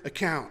accurate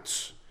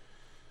account.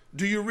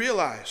 Do you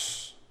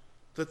realize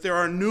that there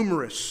are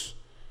numerous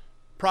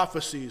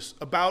prophecies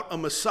about a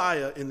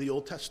Messiah in the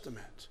Old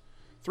Testament?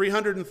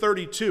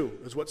 332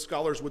 is what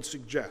scholars would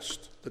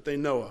suggest that they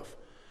know of.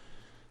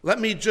 Let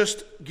me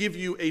just give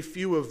you a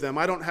few of them.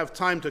 I don't have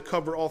time to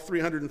cover all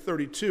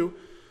 332.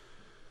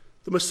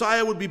 The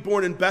Messiah would be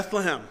born in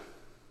Bethlehem.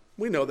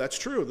 We know that's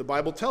true. The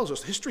Bible tells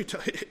us.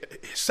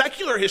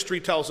 Secular history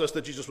tells us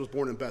that Jesus was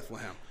born in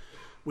Bethlehem.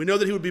 We know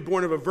that he would be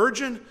born of a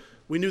virgin.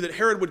 We knew that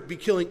Herod would be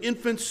killing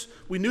infants.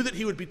 We knew that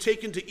he would be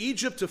taken to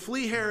Egypt to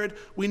flee Herod.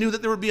 We knew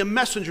that there would be a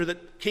messenger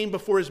that came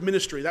before his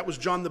ministry. That was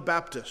John the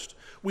Baptist.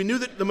 We knew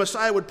that the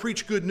Messiah would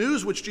preach good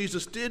news, which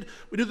Jesus did.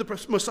 We knew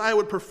the Messiah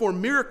would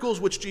perform miracles,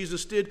 which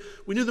Jesus did.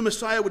 We knew the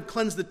Messiah would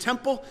cleanse the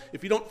temple.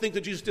 If you don't think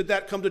that Jesus did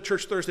that, come to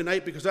church Thursday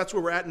night, because that's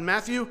where we're at in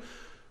Matthew.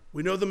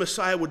 We know the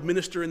Messiah would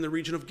minister in the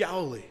region of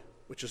Galilee,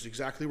 which is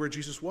exactly where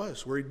Jesus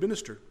was, where he'd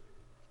ministered.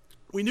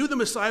 We knew the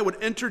Messiah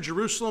would enter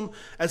Jerusalem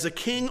as a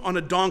king on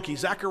a donkey.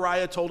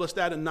 Zechariah told us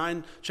that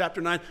in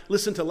chapter 9.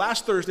 Listen to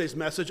last Thursday's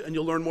message and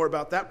you'll learn more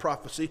about that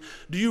prophecy.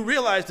 Do you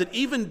realize that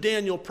even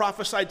Daniel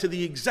prophesied to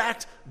the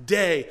exact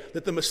day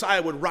that the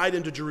Messiah would ride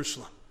into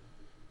Jerusalem?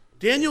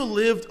 Daniel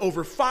lived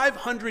over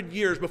 500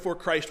 years before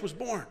Christ was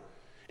born.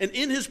 And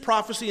in his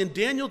prophecy in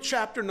Daniel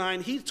chapter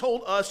 9, he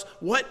told us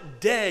what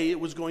day it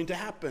was going to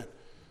happen.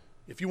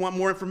 If you want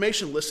more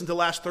information, listen to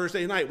last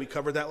Thursday night. We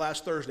covered that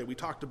last Thursday. We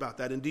talked about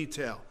that in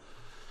detail.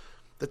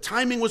 The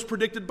timing was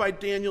predicted by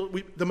Daniel.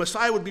 The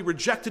Messiah would be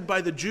rejected by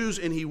the Jews,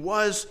 and he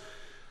was.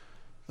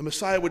 The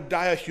Messiah would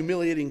die a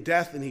humiliating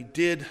death, and he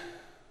did.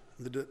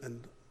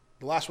 And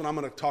the last one I'm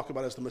going to talk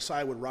about is the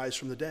Messiah would rise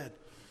from the dead.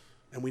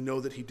 And we know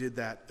that he did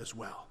that as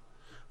well.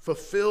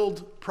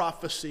 Fulfilled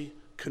prophecy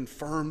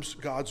confirms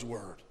God's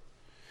word.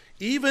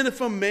 Even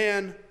if a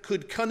man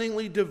could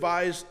cunningly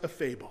devise a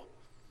fable,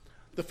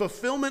 the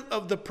fulfillment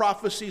of the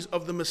prophecies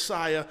of the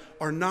Messiah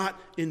are not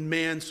in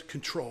man's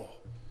control.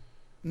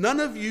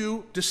 None of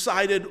you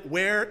decided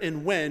where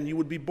and when you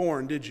would be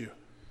born, did you?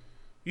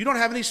 You don't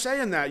have any say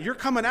in that. You're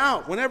coming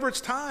out whenever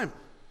it's time.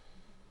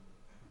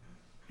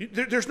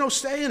 There's no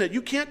say in it.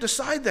 You can't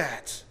decide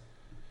that.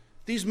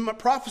 These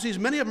prophecies,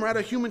 many of them are out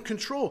of human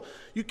control.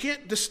 You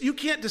can't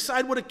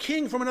decide what a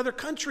king from another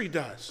country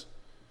does.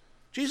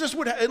 Jesus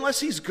would,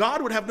 unless he's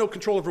God, would have no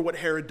control over what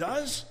Herod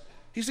does.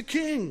 He's a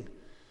king.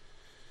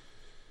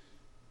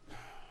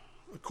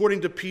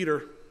 According to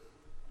Peter,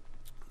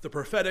 the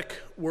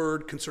prophetic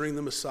word concerning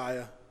the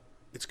Messiah,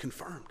 it's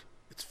confirmed.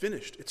 It's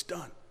finished. It's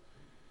done.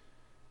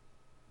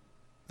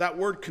 That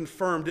word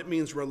confirmed, it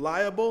means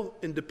reliable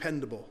and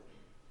dependable.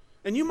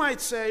 And you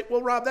might say,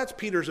 well, Rob, that's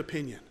Peter's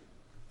opinion.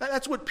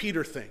 That's what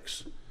Peter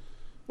thinks.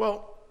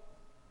 Well,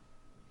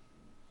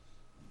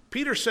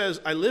 Peter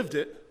says, I lived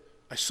it,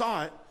 I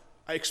saw it,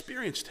 I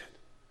experienced it.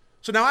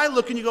 So now I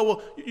look and you go,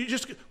 well, you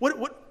just,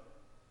 what?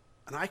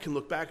 And I can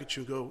look back at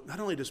you and go, not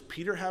only does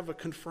Peter have a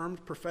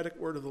confirmed prophetic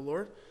word of the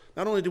Lord,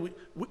 not only do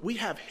we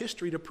have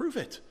history to prove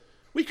it.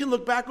 We can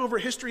look back over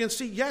history and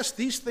see, yes,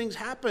 these things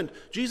happened.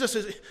 Jesus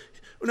is,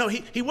 no,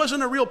 he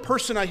wasn't a real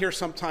person, I hear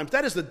sometimes.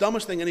 That is the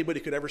dumbest thing anybody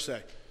could ever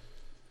say.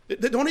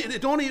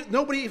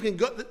 Nobody even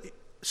go,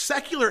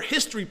 secular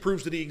history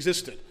proves that he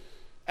existed.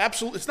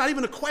 Absolutely, it's not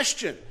even a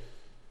question.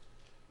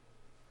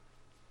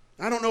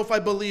 I don't know if I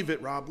believe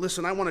it, Rob.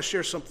 Listen, I want to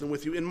share something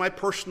with you. In my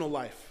personal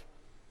life,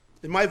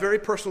 in my very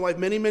personal life,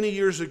 many, many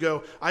years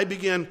ago, I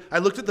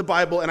looked at the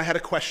Bible and I had a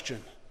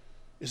question.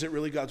 Is it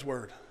really God's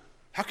word?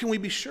 How can we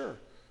be sure?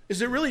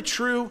 Is it really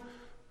true?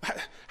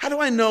 How do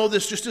I know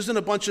this just isn't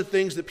a bunch of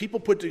things that people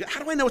put together?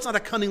 How do I know it's not a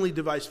cunningly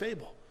devised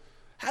fable?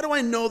 How do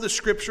I know the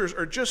scriptures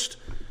are just,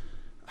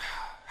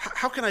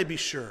 how can I be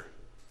sure?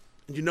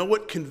 And you know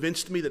what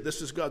convinced me that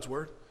this is God's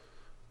word?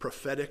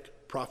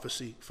 Prophetic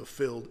prophecy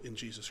fulfilled in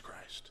Jesus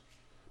Christ.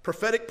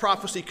 Prophetic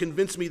prophecy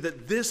convinced me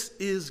that this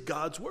is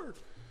God's word.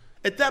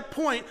 At that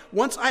point,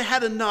 once I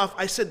had enough,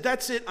 I said,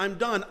 that's it, I'm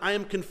done, I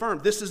am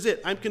confirmed. This is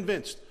it, I'm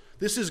convinced.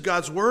 This is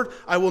God's word.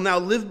 I will now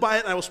live by it,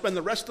 and I will spend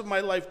the rest of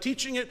my life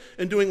teaching it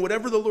and doing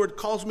whatever the Lord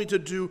calls me to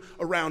do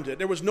around it.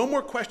 There was no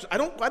more question. I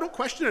don't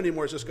question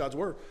anymore, is this God's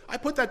word? I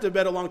put that to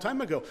bed a long time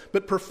ago.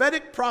 But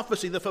prophetic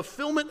prophecy, the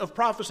fulfillment of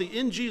prophecy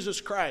in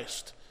Jesus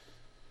Christ,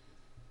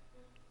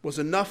 was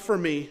enough for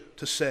me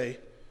to say,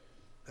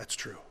 that's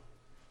true.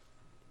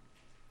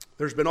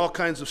 There's been all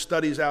kinds of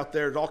studies out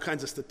there, all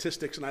kinds of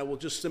statistics, and I will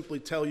just simply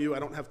tell you, I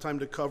don't have time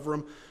to cover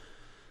them.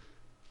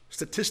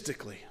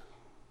 Statistically,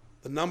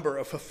 the number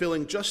of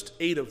fulfilling just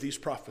 8 of these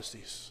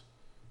prophecies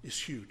is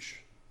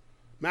huge.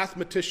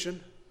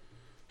 Mathematician,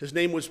 his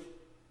name was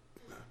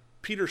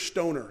Peter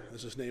Stoner,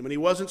 is his name, and he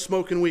wasn't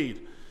smoking weed.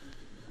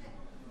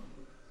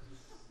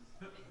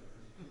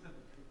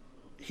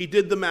 He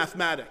did the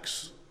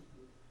mathematics.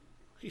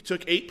 He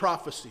took 8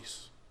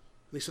 prophecies,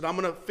 and he said, I'm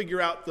going to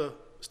figure out the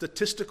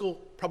statistical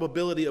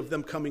probability of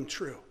them coming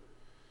true.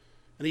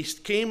 And he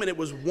came, and it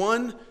was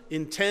 1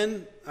 in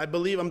 10, I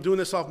believe, I'm doing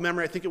this off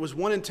memory, I think it was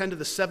 1 in 10 to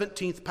the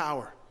 17th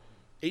power,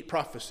 8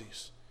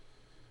 prophecies.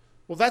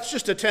 Well, that's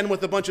just a 10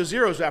 with a bunch of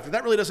zeros after.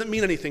 That really doesn't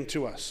mean anything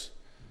to us.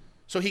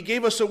 So he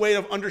gave us a way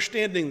of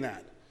understanding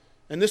that.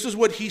 And this is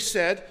what he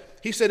said.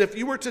 He said, if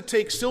you were to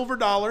take silver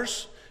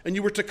dollars and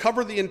you were to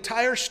cover the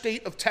entire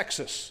state of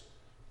Texas,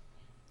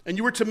 and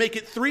you were to make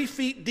it 3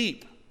 feet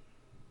deep,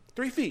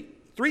 3 feet,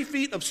 3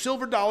 feet of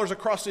silver dollars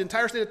across the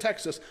entire state of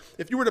Texas.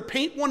 If you were to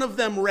paint one of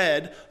them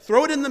red,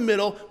 throw it in the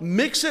middle,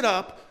 mix it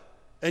up,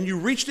 and you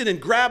reached in and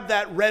grabbed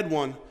that red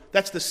one,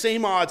 that's the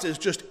same odds as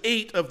just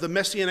 8 of the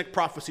messianic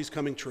prophecies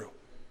coming true.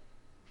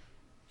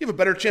 You have a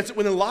better chance at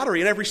winning the lottery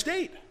in every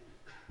state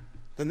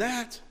than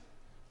that.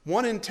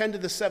 1 in 10 to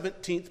the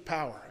 17th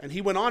power. And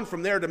he went on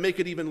from there to make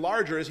it even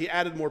larger as he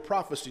added more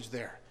prophecies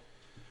there.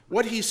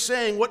 What he's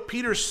saying, what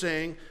Peter's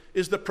saying,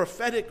 is the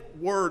prophetic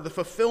word, the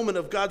fulfillment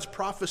of God's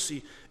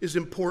prophecy is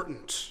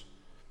important.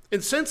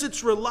 And since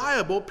it's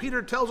reliable,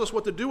 Peter tells us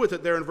what to do with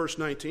it there in verse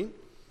 19.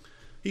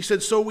 He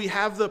said, so we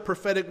have the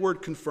prophetic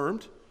word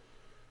confirmed,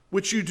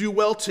 which you do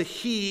well to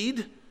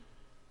heed,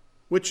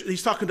 which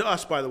he's talking to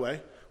us, by the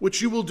way, which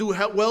you will do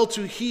well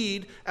to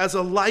heed, as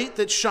a light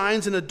that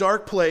shines in a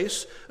dark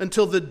place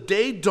until the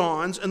day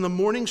dawns and the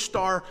morning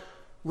star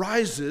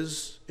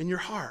rises in your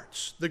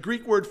hearts. The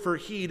Greek word for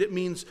heed, it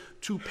means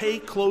to pay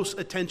close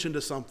attention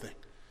to something.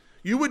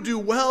 You would do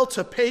well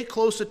to pay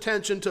close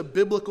attention to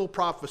biblical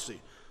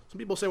prophecy. Some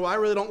people say, well, I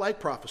really don't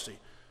like prophecy.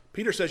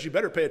 Peter says you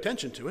better pay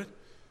attention to it.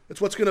 It's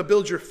what's going to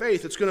build your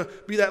faith. It's going to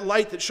be that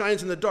light that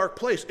shines in the dark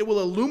place. It will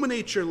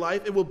illuminate your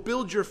life. It will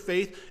build your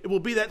faith. It will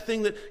be that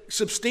thing that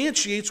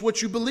substantiates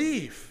what you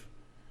believe.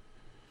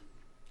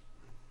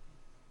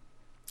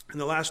 In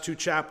the last 2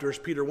 chapters,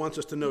 Peter wants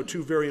us to know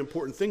 2 very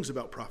important things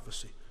about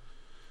prophecy.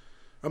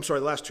 The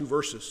last 2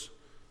 verses.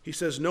 He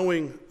says,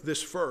 knowing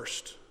this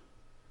first,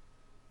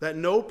 that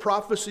no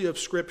prophecy of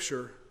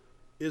Scripture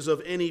is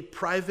of any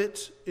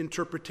private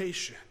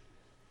interpretation.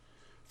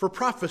 For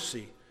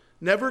prophecy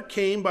never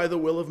came by the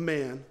will of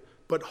man,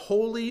 but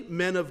holy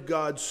men of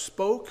God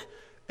spoke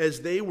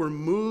as they were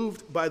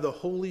moved by the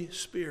Holy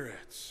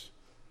Spirit.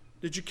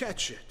 Did you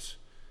catch it?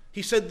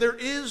 He said there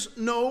is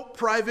no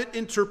private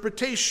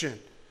interpretation.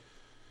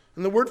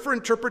 And the word for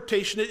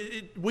interpretation,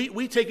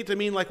 we take it to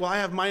mean like, well, I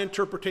have my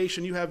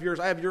interpretation, you have yours.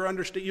 You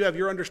have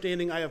your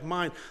understanding, I have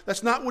mine.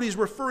 That's not what he's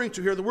referring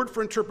to here. The word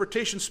for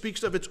interpretation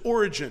speaks of its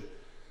origin.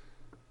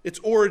 Its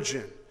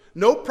origin.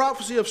 No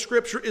prophecy of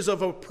Scripture is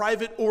of a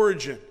private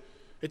origin.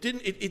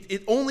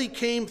 It only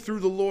came through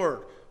the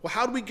Lord. Well,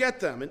 how do we get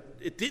them?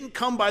 It didn't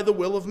come by the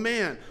will of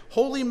man.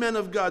 Holy men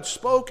of God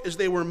spoke as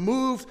they were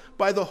moved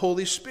by the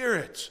Holy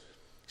Spirit.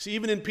 See,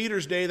 even in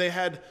Peter's day, they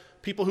had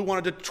people who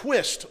wanted to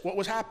twist what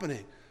was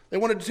happening. They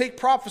wanted to take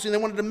prophecy and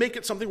they wanted to make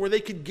it something where they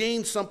could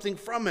gain something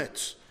from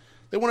it.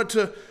 They wanted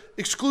to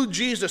exclude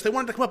Jesus. They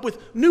wanted to come up with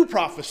new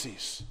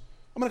prophecies.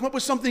 I'm going to come up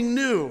with something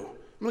new. I'm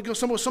going to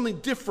come up with something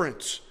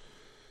different.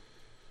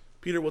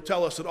 Peter will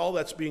tell us that all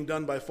that's being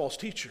done by false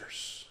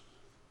teachers.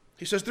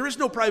 He says there is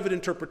no private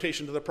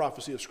interpretation to the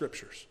prophecy of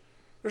Scriptures.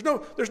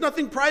 There's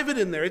nothing private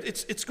in there.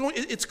 It's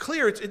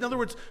clear. In other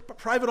words,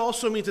 private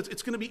also means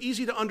it's going to be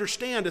easy to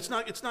understand. It's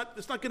not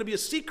going to be a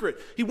secret.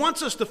 He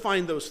wants us to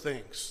find those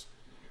things.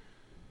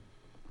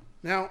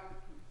 Now,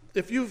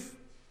 if you've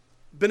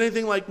been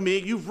anything like me,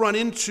 you've run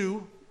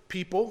into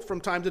people from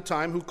time to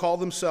time who call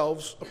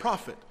themselves a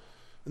prophet.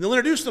 And they'll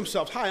introduce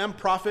themselves. Hi, I'm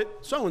prophet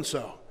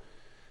so-and-so.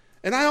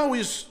 And I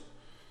always,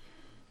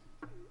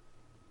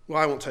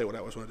 I won't tell you what I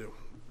always want to do.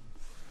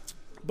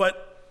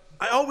 But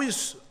I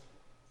always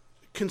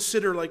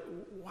consider, like,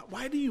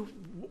 why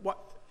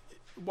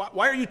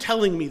are you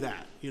telling me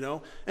that, you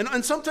know?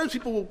 And sometimes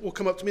people will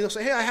come up to me and they'll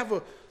say, hey, I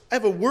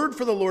have a word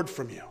for the Lord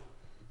from you,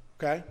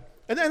 okay?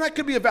 And that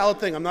could be a valid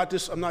thing. I'm not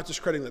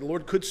discrediting that. The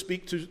Lord could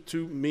speak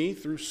to me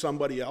through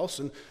somebody else,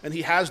 and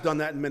he has done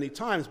that many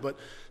times. But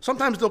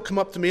sometimes they'll come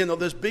up to me and they'll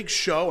this big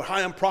show,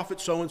 hi, I'm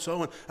prophet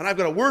so-and-so, and I've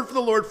got a word for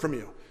the Lord from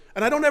you.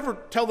 And I don't ever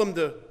tell them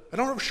I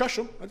don't ever shush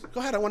them.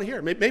 Go ahead, I want to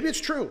hear. Maybe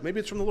it's true. Maybe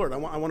it's from the Lord. I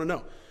want to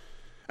know.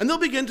 And they'll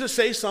begin to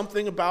say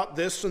something about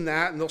this and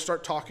that, and they'll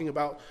start talking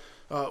about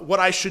what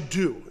I should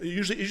do. It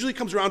usually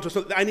comes around to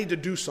something, I need to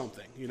do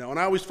something, you know, and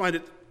I always find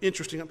it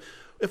interesting.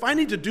 If I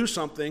need to do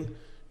something,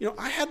 you know,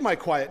 I had my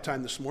quiet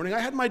time this morning. I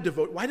had my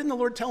devote. Why didn't the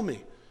Lord tell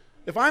me?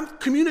 If I'm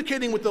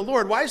communicating with the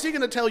Lord, why is he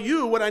going to tell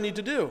you what I need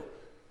to do?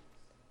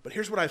 But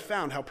here's what I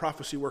found, how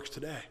prophecy works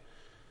today.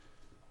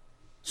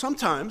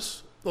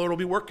 Sometimes the Lord will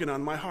be working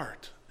on my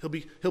heart. He'll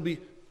be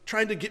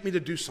trying to get me to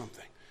do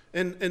something.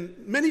 And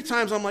many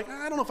times I'm like,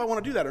 I don't know if I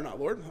want to do that or not,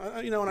 Lord.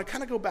 And I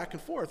kind of go back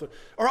and forth.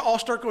 Or I'll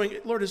start going,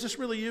 Lord, is this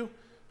really you?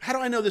 How do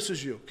I know this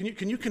is you?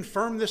 Can you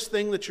confirm this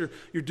thing that you're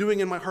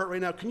doing in my heart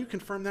right now? Can you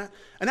confirm that?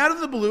 And out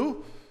of the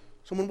blue,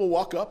 someone will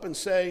walk up and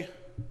say,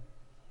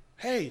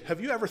 hey,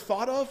 have you ever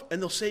thought of?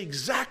 And they'll say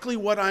exactly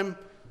what I've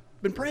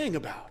been praying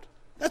about.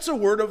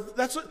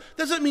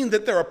 Doesn't mean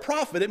that they're a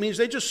prophet. It means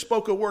they just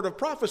spoke a word of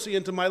prophecy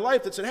into my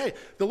life that said, hey,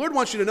 the Lord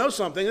wants you to know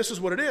something. This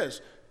is what it is.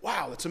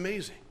 Wow, that's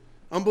amazing.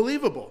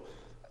 Unbelievable.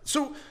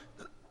 So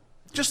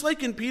just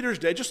like in Peter's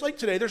day, just like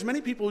today, there's many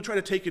people who try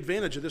to take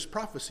advantage of this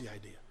prophecy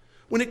idea.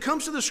 When it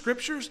comes to the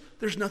Scriptures,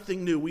 there's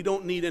nothing new. We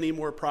don't need any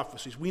more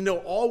prophecies. We know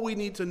all we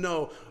need to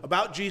know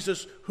about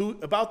Jesus,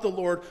 about the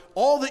Lord.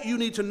 All that you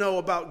need to know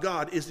about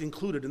God is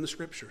included in the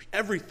Scriptures.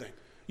 Everything.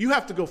 You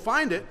have to go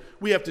find it.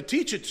 We have to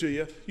teach it to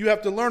you. You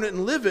have to learn it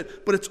and live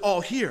it, but it's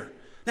all here.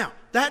 Now,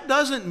 that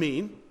doesn't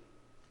mean,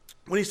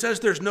 when he says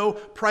there's no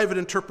private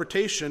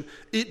interpretation,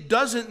 it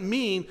doesn't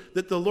mean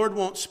that the Lord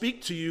won't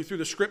speak to you through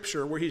the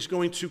Scripture where he's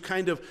going to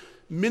kind of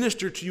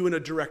minister to you in a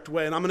direct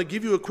way. And I'm going to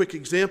give you a quick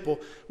example.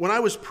 When I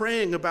was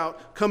praying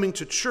about coming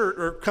to church,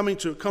 or coming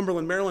to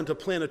Cumberland, Maryland to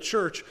plant a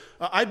church,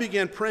 I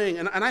began praying,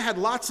 and I had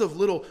lots of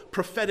little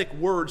prophetic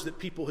words that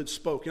people had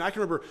spoken. I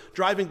can remember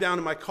driving down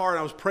in my car, and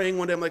I was praying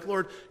one day. I'm like,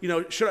 Lord,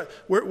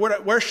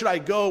 where should I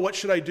go? What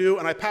should I do?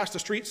 And I passed a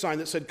street sign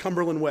that said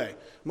Cumberland Way.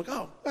 I'm like,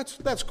 oh,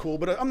 that's cool,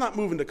 but I'm not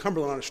moving to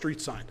Cumberland on a street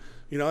sign.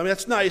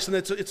 That's nice, and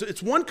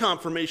it's one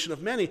confirmation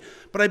of many.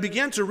 But I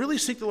began to really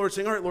seek the Lord,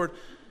 saying, all right, Lord,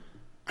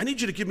 I need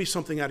you to give me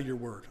something out of your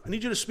word. I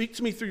need you to speak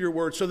to me through your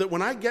word so that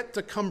when I get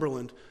to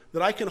Cumberland,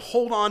 that I can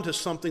hold on to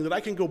something that I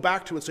can go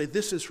back to and say,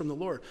 this is from the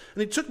Lord.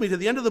 And he took me to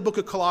the end of the book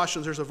of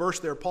Colossians. There's a verse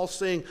there. Paul's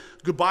saying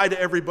goodbye to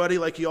everybody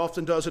like he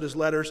often does in his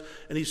letters.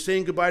 And he's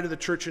saying goodbye to the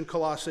church in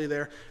Colossae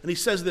there. And he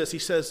says this. He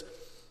says,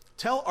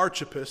 tell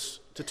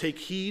Archippus to take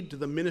heed to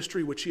the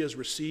ministry which he has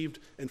received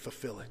and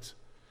fulfill it.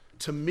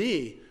 To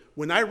me,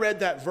 when I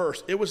read that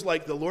verse, it was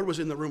like the Lord was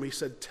in the room. He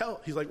said,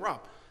 he's like,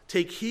 Rob,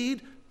 take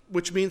heed,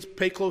 which means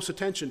pay close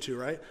attention to,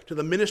 right? To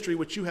the ministry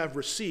which you have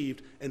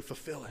received and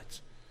fulfill it.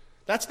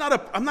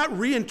 I'm not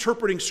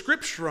reinterpreting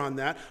scripture on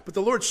that, but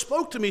the Lord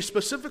spoke to me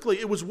specifically.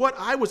 It was what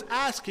I was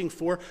asking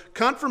for,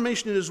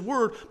 confirmation in his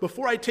word,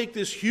 before I take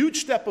this huge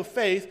step of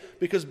faith,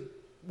 because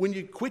when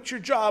you quit your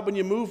job and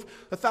you move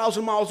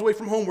 1,000 miles away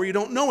from home where you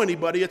don't know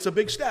anybody, it's a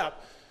big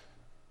step.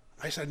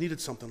 I said, I needed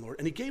something, Lord.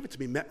 And he gave it to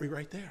me, met me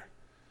right there.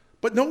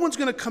 But no one's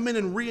going to come in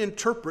and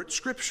reinterpret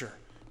scripture.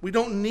 We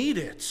don't need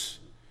it.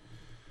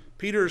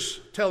 Peter's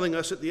telling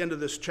us at the end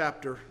of this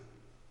chapter,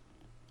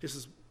 he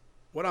says,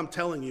 what I'm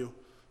telling you,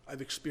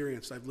 I've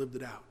experienced, I've lived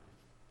it out.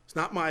 It's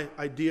not my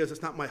ideas,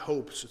 it's not my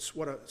hopes,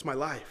 it's my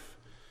life.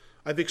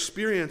 I've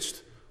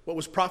experienced what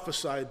was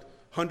prophesied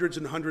hundreds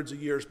and hundreds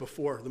of years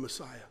before the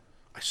Messiah.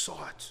 I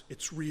saw it.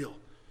 It's real.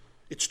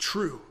 It's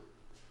true.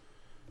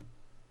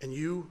 And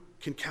you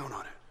can count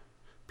on it.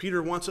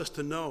 Peter wants us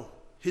to know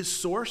his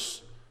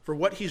source for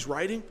what he's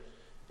writing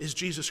is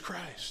Jesus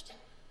Christ.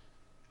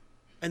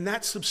 And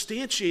that's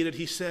substantiated,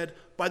 he said,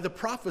 by the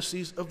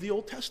prophecies of the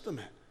Old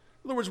Testament.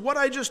 In other words, what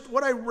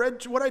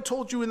I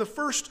told you in the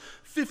first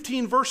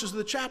 15 verses of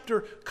the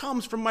chapter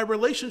comes from my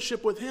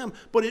relationship with him,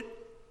 but it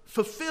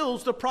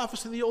fulfills the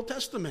prophecy of the Old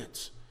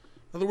Testament.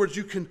 In other words,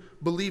 you can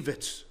believe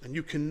it and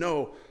you can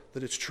know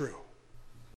that it's true.